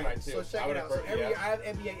got the name All right too. So check I it would've out. So heard- every yeah. year I have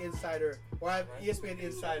NBA Insider, or I have ESPN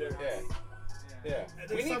Insider. Yeah. There's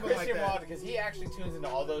We need something Christian like that. Wald because he actually tunes into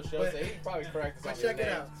all those shows, But- so he can probably correct us on But his check it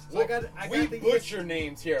names. out. So Well, I got we the butcher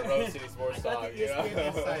names here at Rose City Sports I got Talk. the you know? ESPN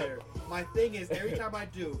Insider. My thing is, every time I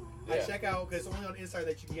do, I Yeah. check out because it's only on Insider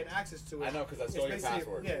that you can get access to it. I know because I It's stole your basically-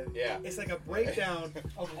 password. Yeah. It's like a breakdown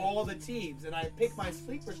of all the teams, and I pick my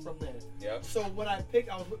sleepers from there. Yep. So when I was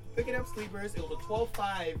picking up sleepers. It was a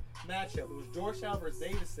 12-5 matchup. It was Georgetown versus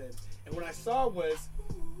Davidson, and what I saw was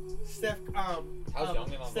Steph Youngin on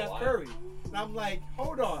the Steph line? Curry, and I'm like,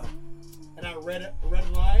 hold on, and I read a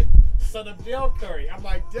line, son of Dale Curry. I'm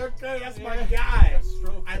like, Dale Curry, that's my guy.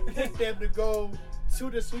 Stroke. I picked them to go to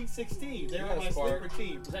the Sweet 16. They You were got a my spark. sleeper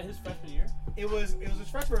team. Was that his freshman year? It was his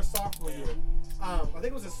freshman or sophomore year. I think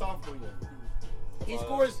it was his sophomore year. He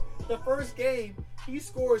scores the first game. He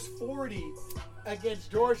scores 40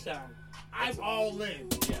 against Georgetown. I'm all in.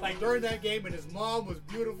 Yeah. Like during that game, and his mom was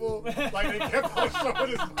beautiful. Like they kept on showing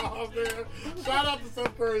his mom, man. Shout out to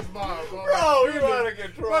Steph Curry's mom, Bro, you're out of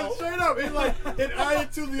control. But straight up, it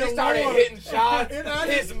added to the They started allure. hitting shots. It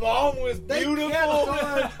added- His mom was They beautiful.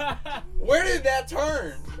 kept on. Where did that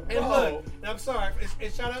turn? And Bro. look, and I'm sorry.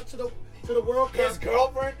 And shout out to the World Cup. His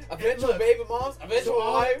girlfriend, eventual look, baby moms, eventual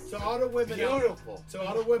wife. To all the women, Beautiful. To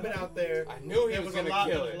all the women out there, I knew he there was a gonna lot,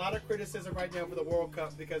 kill there was it. a lot of criticism right now for the World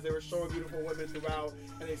Cup because they were showing beautiful women throughout,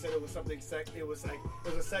 and they said it was something it was a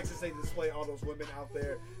sexist thing to display all those women out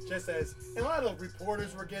there. Just as and a lot of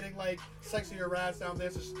reporters were getting like sexually harassed down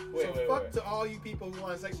there. So fuck to all you people who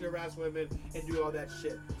want to sexually harass women and do all that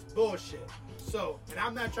shit. It's bullshit. So, and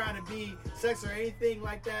I'm not trying to be sexist or anything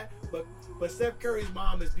like that, but Steph Curry's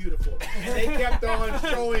mom is beautiful, and they kept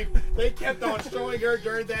on showing her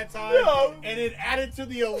during that time, and it added to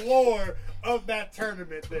the allure of that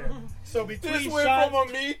tournament there. So between This went shots, from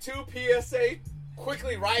a Me Too PSA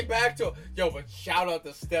quickly right back to but shout out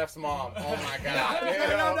to Steph's mom. Oh my god.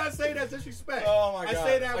 I'm not saying that's disrespect. Oh my god. I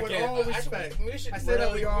say that with Again, all respect. We should I say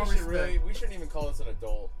that with all respect. We shouldn't even call this an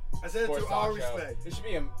adult. I said it sports to all talk show. respect. It should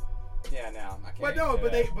be a. Yeah, no, I can't. But no, even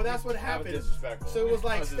say that. but that's what That was happened. disrespectful. So it was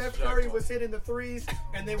like That Steph disrespectful. Curry was hitting the threes,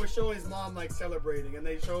 and they were showing his mom like celebrating, and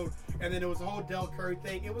then it was a whole Del Curry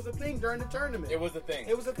thing. It was a thing during the tournament. It was the thing.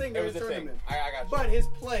 It was a thing during the tournament. I got you. But his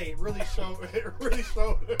play really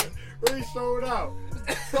showed out.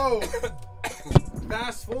 So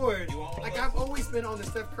fast forward, like I've always been on the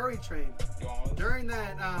Steph Curry train. During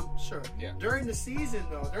that, sure. Yeah. During the season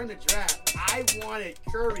though, during the draft, I wanted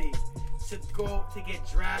Curry to get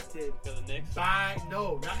drafted To the Knicks?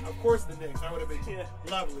 of course the Knicks. That would have been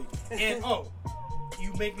lovely. And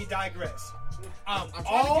you make me digress.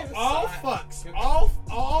 All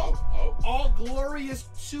glorious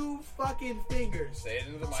 2 fucking fingers. Say it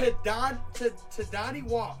into the mic. To Donnie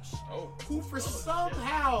Walsh, who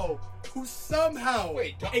somehow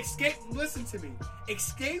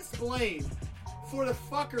escapes blame for the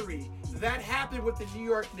fuckery that happened with the New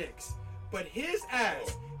York Knicks. But his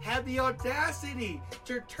ass had the audacity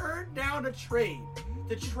to turn down a trade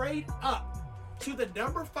up to the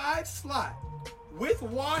number 5 slot with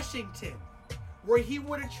Washington, where he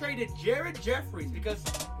would have traded Jared Jeffries because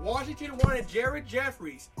Washington wanted Jared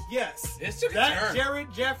Jeffries. Yes, This took a turn.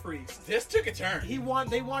 Jared Jeffries. This took a turn.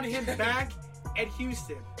 They wanted him back at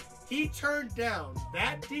Houston. He turned down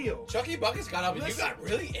that deal. Chucky Buckets got up and you got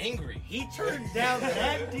really angry. He turned down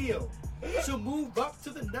that deal to move up to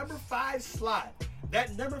the number 5 slot.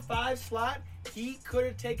 That number 5 slot, he could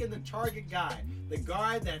have taken the target guy, the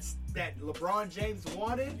guy that LeBron James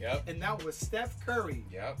wanted, and that was Steph Curry.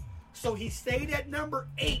 Yep. So he stayed at number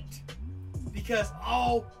 8 because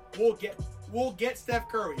we'll get Steph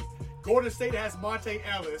Curry. Golden State has Monte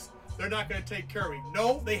Ellis. They're not going to take Curry.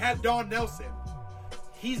 No, they have Don Nelson.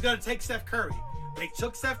 He's going to take Steph Curry. They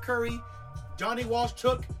took Steph Curry. Donnie Walsh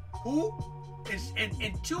took who?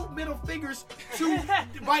 And 2 middle fingers to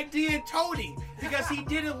Mike D'Antoni because he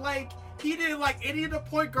didn't like any of the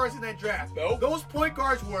point guards in that draft. Nope. Those point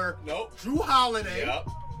guards were Drew Holiday,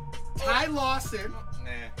 Ty Lawson,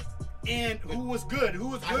 and who was good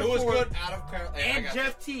out of Carolina, and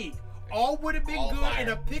Jeff Teague. All would have been good in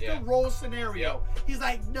a pick and roll scenario. He's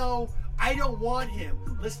like, no, I don't want him.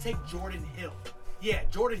 Let's take Jordan Hill. Yeah,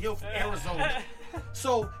 Jordan Hill from Arizona.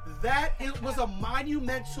 So it was a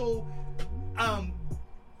monumental. I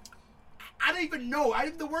don't even know.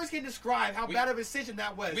 The words can't describe how bad of a decision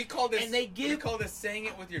that was. We call this saying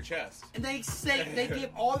it with your chest. And they give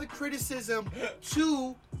all the criticism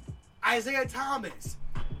to Isaiah Thomas.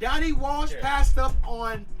 Donnie Walsh passed up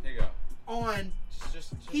on. Here you go.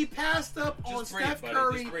 He passed up on breathe, Steph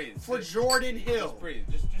buddy. Curry for Jordan Hill. Just breathe.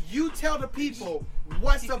 You tell the people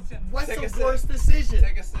what's the Take a worst sip. decision.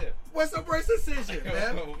 Take a sip. What's the worst decision,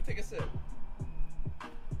 man? Take a sip.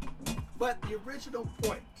 But the original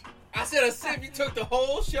point. I said a sip. You took the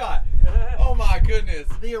whole shot. Oh my goodness.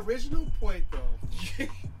 The original point, though.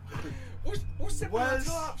 We're sipping on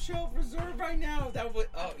top shelf reserve right now.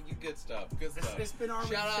 You good stuff. Good stuff. It's been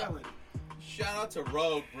already selling. Shout out to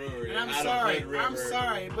Rogue Brewery. And I'm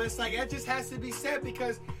sorry, but it's like that just has to be said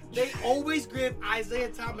because they always give Isaiah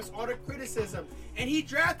Thomas all the criticism, and he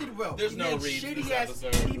drafted well. There's no reason for this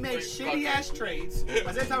episode. He made shitty ass trades.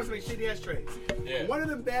 Isaiah Thomas made shitty ass trades. Yeah. One of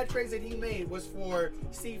them bad trades that he made was for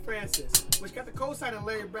Steve Francis, which got the co-sign of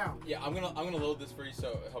Larry Brown. Yeah, I'm gonna load this for you so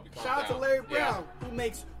it'll help you calm Shout out down. to Larry Brown,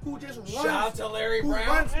 who just runs. Shout out to Larry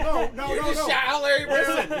Brown. No. Shout out Larry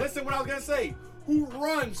Brown. Listen, what I was gonna say. Who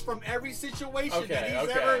runs from every situation that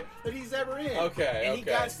he's ever in. And he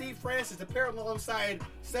got Steve Francis to pair alongside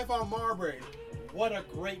Stephon Marbury. What a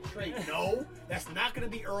great trade. No, that's not going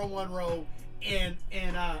to be Earl Monroe and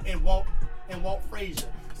Walt Frazier.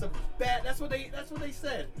 It's a bad. That's what they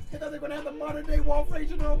said. They thought they were going to have the modern day Walt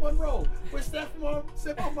Frazier and Earl Monroe with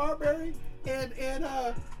Stephon Marbury and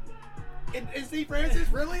Steve Francis.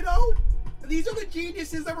 Really though? These are the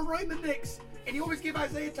geniuses that were running the Knicks. And you always give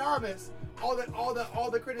Isaiah Thomas all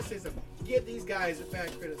the criticism. Give these guys a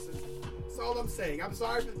bad criticism. That's all I'm saying. I'm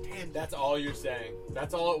sorry for the tangent. That's all you're saying.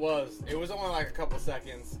 That's all it was. It was only like a couple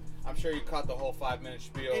seconds. I'm sure you caught the whole 5-minute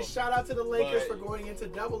spiel. And shout out to the Lakers for going into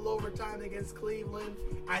double overtime against Cleveland.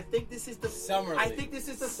 I think this is the Summer League. I think this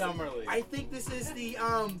is the Summer League. I think this is the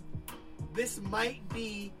this might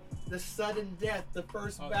be the sudden death, the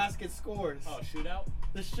first basket scores. Oh, shootout?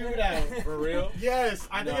 The shootout. For real? Yes.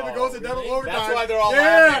 I think if it goes to double overtime. That's why they're all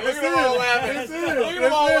laughing. Look at them all laughing. That's Look at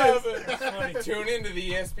them all laughing. Tune into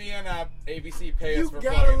the ESPN app. ABC pay us for You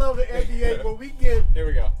gotta love the NBA when we get... Here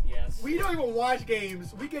we go. Yes. We don't even watch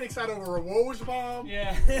games. We get excited over a Woj bomb.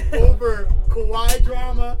 Yeah. Over Kawhi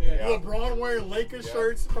drama. Yeah. LeBron wearing Lakers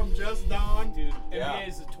shirts from Just Dawn. Dude, Yeah. NBA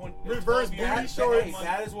is a 20... Reverse booty shorts.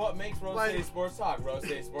 That is what makes Rose City Sports Talk. Rose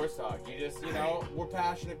City Sports Talk. You just, we're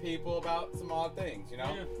passionate people about some odd things,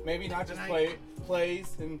 Yeah. Maybe not just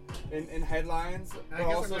plays and headlines, but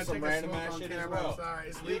also some random ass shit as well. I'm sorry.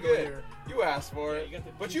 It's You legal good. here. You asked for it. you got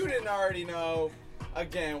the But you didn't already know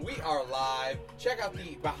Again, we are live. Check out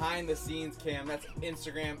the behind the scenes cam. That's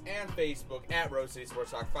Instagram and Facebook at Rose City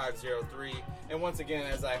Sports Talk 503. And once again,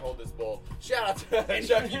 as I hold this bowl, shout out to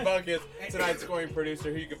Chucky Buckets, tonight's scoring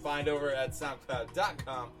producer, who you can find over at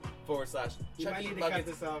soundcloud.com/Chucky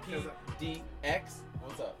Buckets PDX.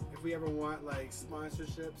 What's up? If we ever want like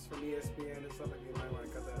sponsorships from ESPN and stuff, like, we might want to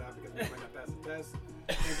cut that out because we might not pass the test.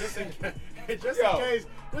 And just in case,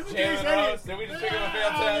 did we just pick up a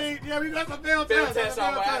failed test? Yeah, we got the failed Failed test. test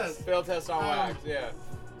on wax. Failed test on wax. Yeah.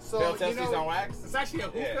 So failed test on wax. It's actually a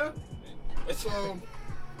hookah. Yeah.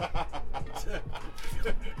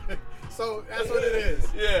 So that's what it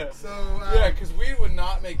is. Yeah. So yeah, because we would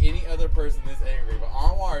not make any other person this angry, but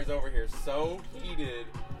Anwar is over here so heated.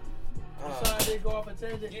 I'm sorry I didn't go off a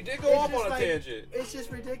tangent. You did go off on a tangent. It's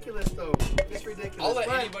just ridiculous, though. It's ridiculous. I'll let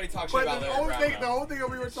anybody talk shit about that. The whole thing that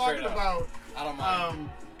we were talking about. I don't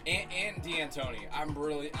mind. And D'Antoni. I am not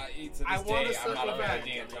a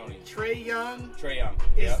D'Antoni. Trae Young.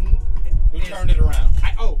 Is who turned it around?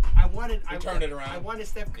 I wanted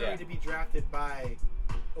Steph Curry to be drafted by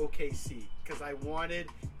OKC because I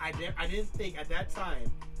didn't think at that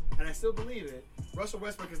time, and I still believe it. Russell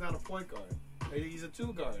Westbrook is not a point guard. He's a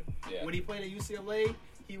two guard. Yeah. When he played at UCLA,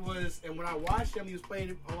 he was, and when I watched him, he was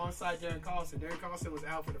playing alongside Darren Collison. Darren Collison was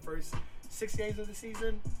out for the first 6 games of the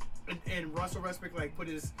season, and Russell Westbrook had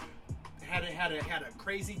a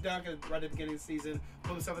crazy dunk right at the beginning of the season,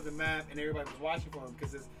 put himself at the map, and everybody was watching for him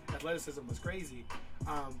because his athleticism was crazy.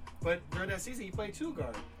 But during that season, he played two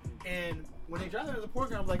guard, and when they drafted him as a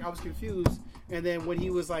point guard, I was confused. And then when he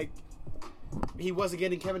was he wasn't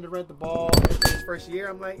getting Kevin Durant the ball in his first year,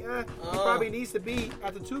 I'm like, he probably needs to be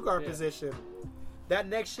at the two guard position. That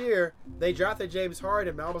next year, they drafted James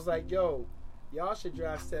Harden, and I was like, yo, y'all should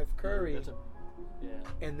draft Steph Curry.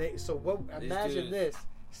 Imagine this.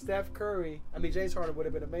 Steph Curry, James Harden would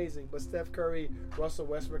have been amazing, but Steph Curry, Russell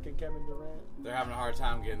Westbrook, and Kevin Durant. They're having a hard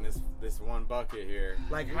time getting this one bucket here.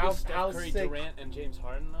 How Steph Curry, Durant, and James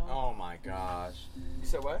Harden, though? Oh, my gosh. You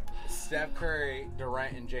said what? Steph Curry,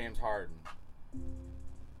 Durant, and James Harden.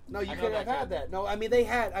 No, you couldn't have had that. No,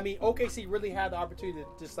 OKC really had the opportunity to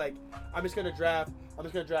just I'm just gonna draft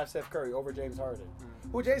Steph Curry over James Harden.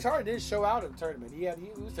 Mm-hmm. Who James Harden didn't show out in the tournament. He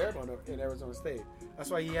was terrible in Arizona State.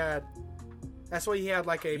 That's why he had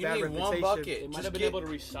like a bad reputation. One bucket. They might have been able to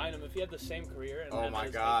re-sign him if he had the same career. And oh my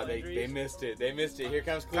God, they missed it. They missed it. Here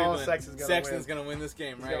comes Cleveland. Sexton's gonna win this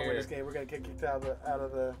game right here. Win this game. We're gonna get kicked out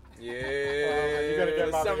of the. Yeah. You gotta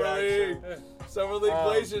get Summer League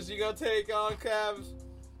Blazers. You gonna take on Cavs?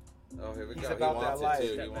 Oh, here we go. He's about that life.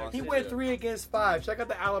 He went 3 against 5. Check out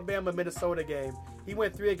the Alabama-Minnesota game. He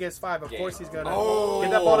went 3 against 5. Of course he's going to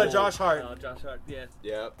get that ball to Josh Hart. Oh, Josh Hart, yeah.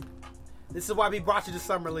 Yep. This is why we brought you to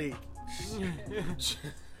Summer League. Shoot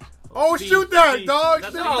that, dog.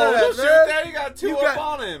 Shoot that. You got two up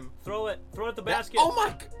on him. Throw it at the basket. Oh,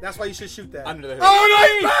 my God. That's why you should shoot that. Under the hoop.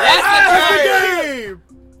 Oh, no. That's the game.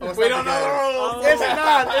 We don't know the rules. It's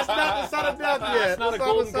not the sudden death yet. It's not a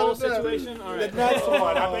golden goal situation. All right. The next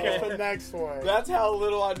one. I think it's the next one. That's how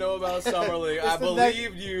little I know about Summer League. I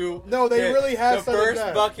believed you. No, they really have the first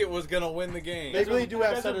bucket was going to win the game. They really do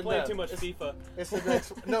have sudden death. Too much FIFA. It's the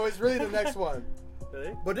next. No, it's really the next one.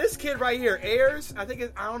 Really? But this kid right here, Ayers, I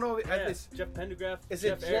think I don't know. It's Jeff Pendergraft. Is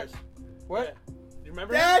Jeff it Ayers? What? Yeah. Do you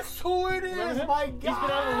remember? That's who it is, my God. He's been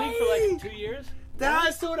out of the league for 2 years.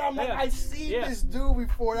 That's what I'm like. I seen this dude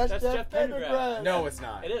before. That's Jeff Pendergraft. No, it's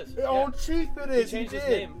not. It is. On Chief, it is. He changed his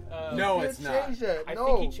name. No, it's not. I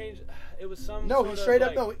think he changed. It was some. No, he straight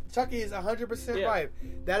up. No, Chucky is 100% right.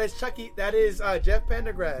 That is Chucky. That is Jeff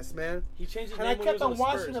Pendergrass, man. He changed his name. And I kept on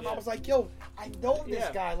watching Spurs, him. I was like, yo, I know this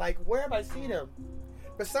guy. Like, where have I seen him?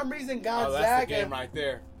 For some reason, Gonzaga. Oh, that's the game right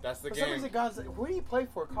there. That's the game. For some reason, Gonzaga. Who did he play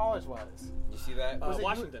for college-wise? You see that?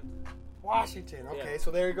 Washington. Washington. Okay,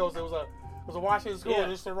 so there he goes. It was a Washington school. Yeah.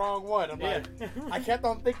 It's the wrong one. I'm like, I kept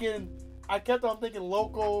on thinking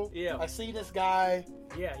local. Yeah. I see this guy.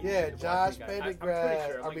 Yeah. Josh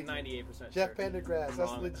Pendergrass. I'm pretty sure. I'm 98% sure. Jeff Pendergrass.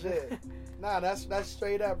 That's legit. Nah, that's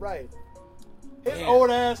straight up right. His old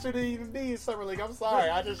ass shouldn't even be in Summer League. I'm sorry.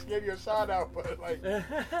 I just gave you a shout out, but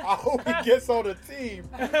I hope he gets on the team.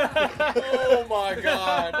 Oh my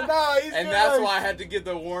God. No, and that's why I had to give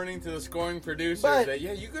the warning to the scoring producers that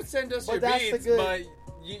you could send us your beats, but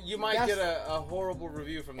you might get a horrible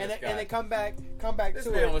review from this guy. And they come back this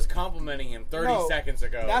to it. This man was complimenting him 30 seconds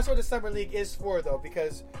ago. That's what the Summer League is for, though,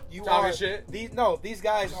 because these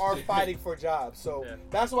guys are fighting for jobs. So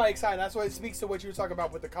that's why it's exciting. That's why it speaks to what you were talking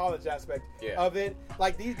about with the college aspect of it.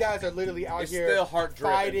 Like, these guys are literally out here still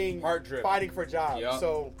fighting for jobs. Yep.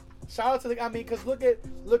 So shout out to because look at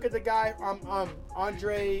the guy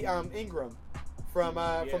Andre Ingram from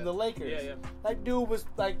the Lakers. Yeah. That dude was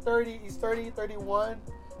like 30. He's 30, 31.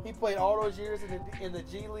 He played all those years in the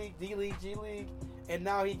G League, D League, G League, and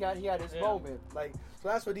now he had his moment. Like, so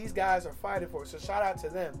that's what these guys are fighting for. So shout out to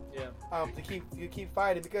them. Yeah. To keep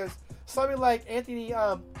fighting, because something like Anthony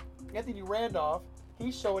Randolph,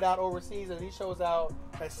 he showed out overseas and he shows out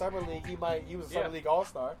at Summer League. He was a Summer League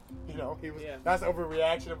All-Star. You know, he was. That's the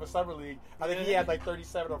overreaction of a Summer League. I think he had like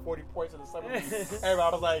 37 or 40 points in the Summer League. Everybody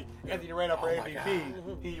was like, Anthony Randolph for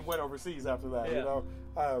MVP. He went overseas after that. You know,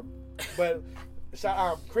 but.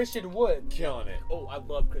 Christian Wood killing it. Oh, I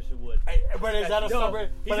love Christian Wood. But is that a Summer?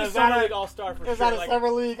 He's a Summer League All-Star for sure. Is that a Summer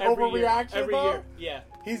League overreaction? Every year, yeah.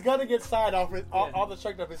 He's gonna get signed off the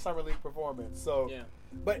strength of his Summer League performance. So,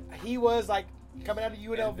 but he was like coming out of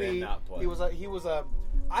UNLV. He was a.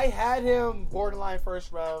 I had him borderline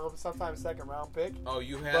first round, sometimes second round pick. Oh,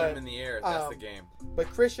 you had him in the air. That's the game. But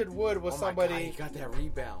Christian Wood was somebody. God, he got that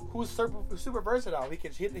rebound. Who's super versatile. He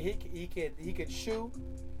can hit. He can shoot.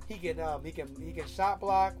 He can shot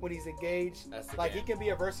block when he's engaged. Like he can be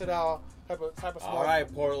a versatile type of smart. All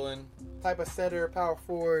right, Portland. Type of center, power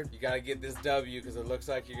forward. You got to get this W because it looks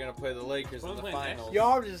like you're gonna play the Lakers in the finals.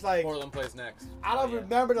 Y'all are just like Portland plays next. I don't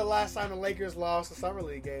remember the last time the Lakers lost a Summer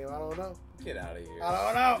League game. I don't know. Get out of here.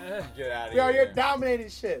 I don't know. Get out of here. You're dominating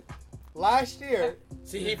shit. Last year.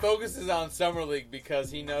 See, he focuses on Summer League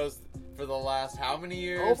because he knows for the last how many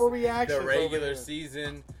years overreaction. The regular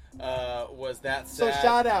season. Was that sad? So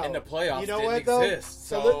shout out. And the playoffs you know didn't what, though? exist.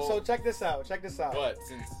 So check this out. What?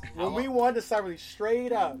 When we won the Summer League,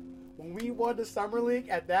 straight up, when we won the Summer League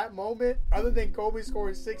at that moment, other than Kobe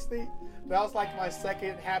scoring 60, that was like my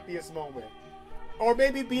second happiest moment. Or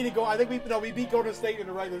maybe beating I think we beat Golden State in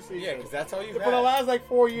the regular season. Yeah, because that's all you had. For the last like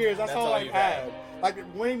 4 years, that's all I've had. Like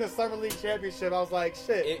winning the Summer League championship, I was like,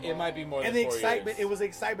 shit. It might be more than 4 years. And the excitement, it was the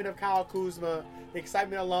excitement of Kyle Kuzma, the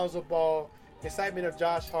excitement of Alonzo Ball, the excitement of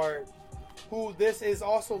Josh Hart, who this is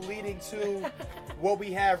also leading to what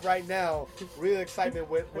we have right now, real excitement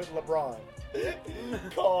with LeBron.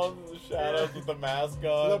 Call him the shadows with the mask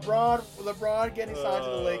on. LeBron getting signed to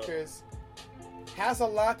the Lakers has a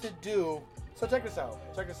lot to do. So check this out.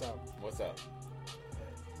 What's up?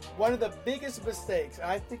 One of the biggest mistakes,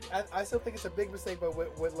 I still think it's a big mistake, but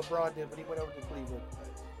what LeBron did when he went over to Cleveland,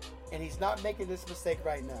 and he's not making this mistake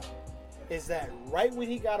right now, is that right when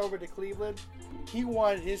he got over to Cleveland, he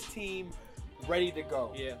wanted his team ready to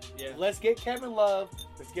go. Yeah. Let's get Kevin Love.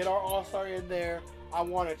 Let's get our All-Star in there. I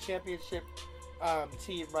want a championship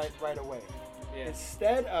team right away. Yeah.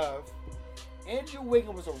 Instead of, Andrew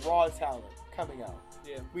Wiggins was a raw talent coming out.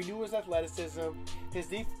 Yeah. We knew his athleticism.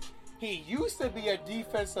 He used to be a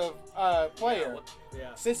defensive player.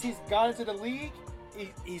 Yeah. Since he's gone into the league,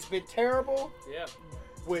 he's been terrible. Yeah.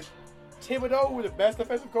 With Thibodeau, who was the best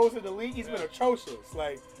defensive coach in the league, he's been atrocious.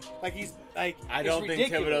 Like he's like. I don't think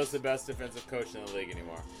ridiculous. Thibodeau's the best defensive coach in the league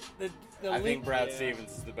anymore. I think Brad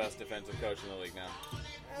Stevens is the best defensive coach in the league now.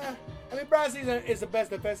 I mean, Brad Stevens is the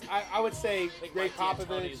best defense. I would say Greg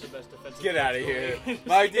Popovich is the best defensive. Get out of here.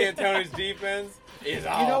 Mike D'Antoni's defense is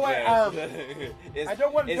all. You know what? I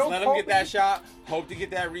don't let him get that shot. Hope to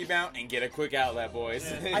get that rebound and get a quick outlet, boys.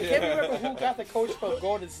 I can't remember who got the coach for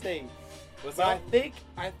Golden State. What's but up?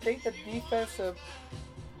 I think the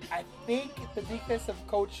defensive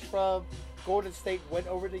coach from Golden State went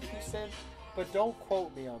over to Houston, but don't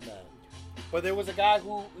quote me on that. But there was a guy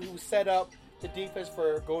who set up the defense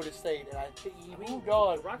for Golden State, and I think he moved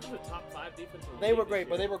on. The Rockets were top 5 defense. They were great,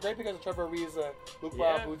 but they were great because of Trevor Ariza, Luke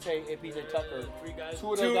Butte, and PJ Tucker. 3 guys.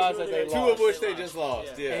 Two of those guys that they lost. Two of which they just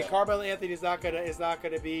lost. Yeah. And Carmelo Anthony is not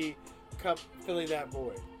gonna be filling that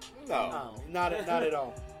void. No, not at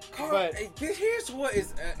all. But here's what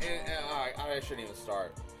is. I shouldn't even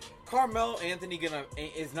start. Carmelo Anthony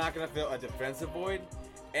is not gonna fill a defensive void,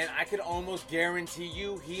 and I can almost guarantee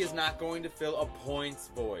you he is not going to fill a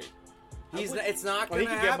points void. It's not going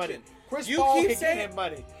to happen. Money. Chris Paul can get him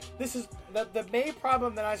money. This is the main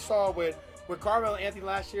problem that I saw with Carmelo Anthony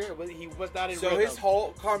last year. He was not in rhythm. So his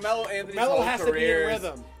whole Carmelo Anthony's whole career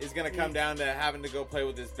is going to come down to having to go play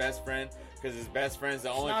with his best friend because his best friend's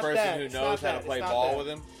the only person who knows how to play ball with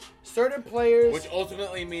him. Certain players, which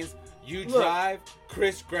ultimately means you drive.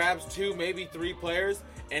 Chris grabs 2, maybe 3 players.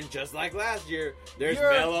 And just like last year, there's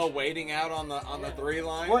Melo waiting out on the 3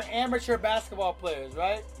 line. We're amateur basketball players,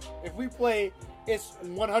 right? If we play, it's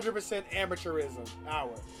 100% amateurism.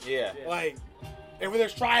 Yeah. Like, if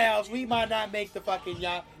there's tryouts, we might not make the fucking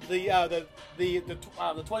the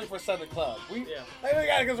 24/7 club. We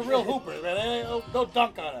gotta get some real hoopers, man. They'll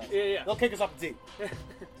dunk on us. Yeah. They'll kick us off the team.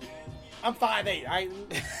 I'm 5'8". I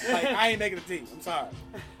ain't making the team. I'm sorry.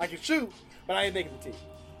 I can shoot, but I ain't making the team.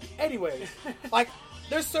 Anyways, like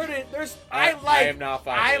I am not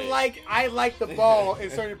 5'8". I like the ball in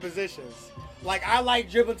certain positions. Like I like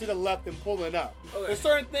dribbling to the left and pulling up. Okay. There's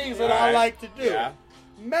certain things that I like to do. Yeah.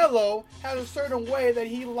 Melo has a certain way that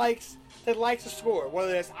he likes to score,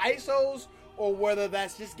 whether that's ISOs or whether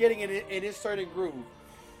that's just getting in his certain groove.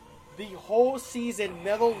 The whole season,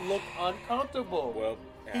 Melo looked uncomfortable. Well,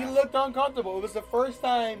 yeah. He looked uncomfortable. It was the first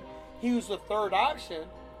time he was the third option,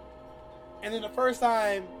 and then the first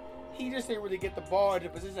time he just didn't really get the ball in the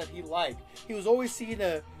position that he liked. He was always seeing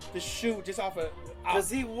the shoot just off because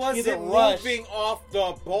he wasn't rush. moving off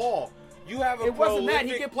the ball. You have a It wasn't that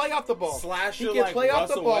he can play off the ball. Slasher he can like play off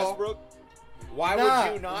the Russell ball. Westbrook. Why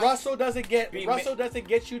would you not? Russell doesn't get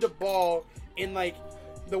you the ball in like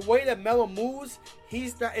the way that Melo moves.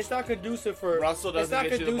 It's not conducive for Russell. Doesn't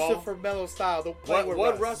get you the ball. It's not conducive for Melo's style.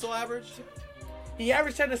 What Russell averaged? He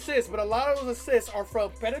averaged 10 assists, but a lot of those assists are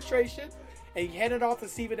from penetration, and he handed off to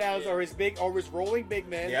Steven Adams or his rolling big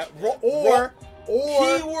man. Yeah. Or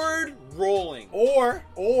keyword rolling. Or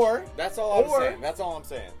that's all I'm saying. That's all I'm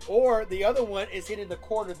saying. Or the other one is hitting the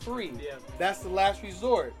corner three. Yeah. That's the last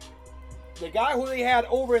resort. The guy who they had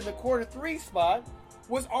over in the corner three spot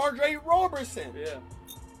was Andre Robertson. Yeah.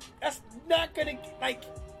 That's not gonna put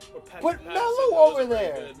Patterson Melo over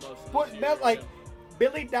there. Put Melo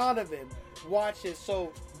Billy Donovan watches.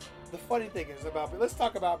 So the funny thing is let's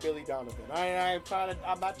talk about Billy Donovan. I'm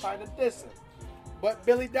not trying to diss him, but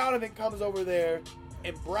Billy Donovan comes over there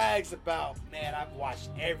and brags about, man, I've watched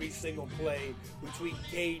every single play between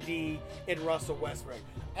KD and Russell Westbrook.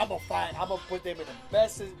 I'm gonna put them in the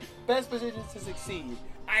best position to succeed.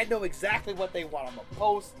 I know exactly what they want. I'm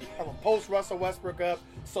gonna post Russell Westbrook up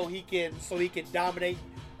so he can dominate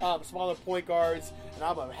smaller point guards, and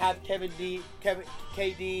I'm gonna have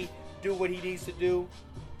KD do what he needs to do.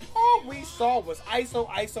 All we saw was ISO.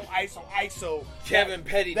 Kevin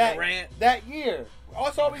Petty Durant that year.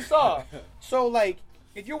 That's all we saw. So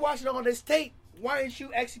if you're watching all this tape, why aren't you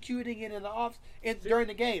executing it during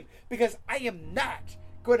the game? Because I am not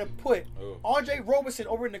going to put Andre Roberson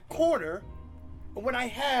over in the corner, and when I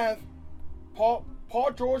have Paul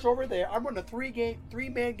George over there, I'm running a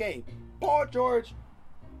three-man game. Paul George,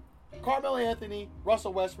 Carmelo Anthony,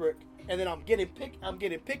 Russell Westbrook, and then I'm getting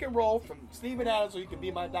pick and roll from Steven Adams so he can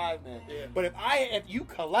be my dive man. Yeah. But if you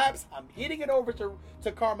collapse, I'm hitting it over to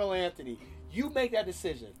Carmelo Anthony. You make that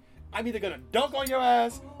decision. I'm either gonna dunk on your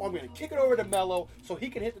ass or I'm gonna kick it over to Melo so he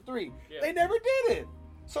can hit the three. Yeah. They never did it.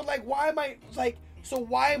 So why am I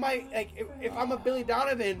if I'm a Billy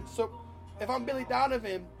Donovan? So if I'm Billy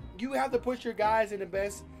Donovan, you have to put your guys in the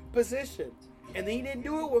best position. And he didn't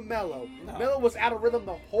do it with Melo. No. Melo was out of rhythm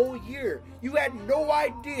the whole year. You had no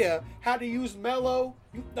idea how to use Melo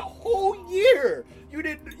the whole year. You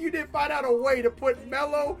didn't find out a way to put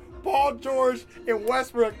Melo, Paul George, and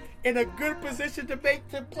Westbrook in a good position to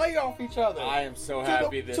play off each other. I am so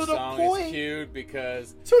happy this song is queued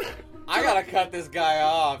because I gotta cut this guy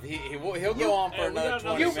off. He'll go on for another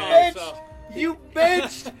 20 minutes. You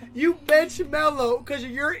benched Melo because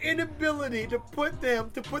of your inability to put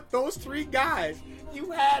those three guys.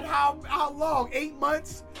 You had how long? 8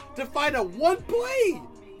 months to find one play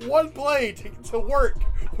to work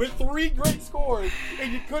with three great scores,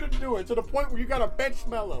 and you couldn't do it to the point where you got to bench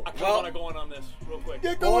Melo. I want to go on this real quick.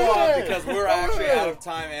 Yeah, go ahead. Because we're actually out of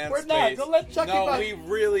time and we're space. Not. Let Chucky no, we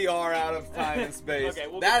really are out of time and space. Okay,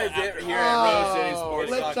 that is it here at Rose City Sports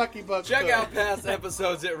let Talk. Chucky Bucks Check go. out past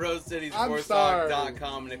episodes at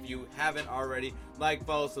RoseCitySportsTalk.com, and if you haven't already,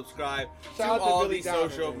 follow, subscribe to all the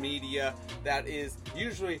social media. That is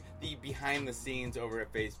usually the behind the scenes over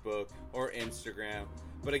at Facebook or Instagram.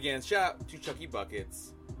 But again, shout out to Chucky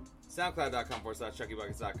Buckets.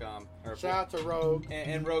 SoundCloud.com/ChuckyBuckets.com. Shout out to Rogue.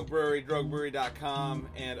 And Rogue Brewery, DrogueBrewery.com.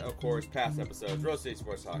 And, of course, past episodes,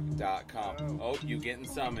 RoseCitySportsTalk.com. Oh, you getting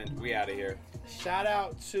summoned. We out of here. Shout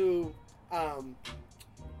out to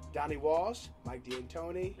Donnie Walsh, Mike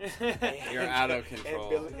D'Antoni. You're out of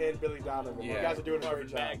control. And Billy Donovan. Yeah. You guys are doing a great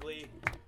job. Bagley.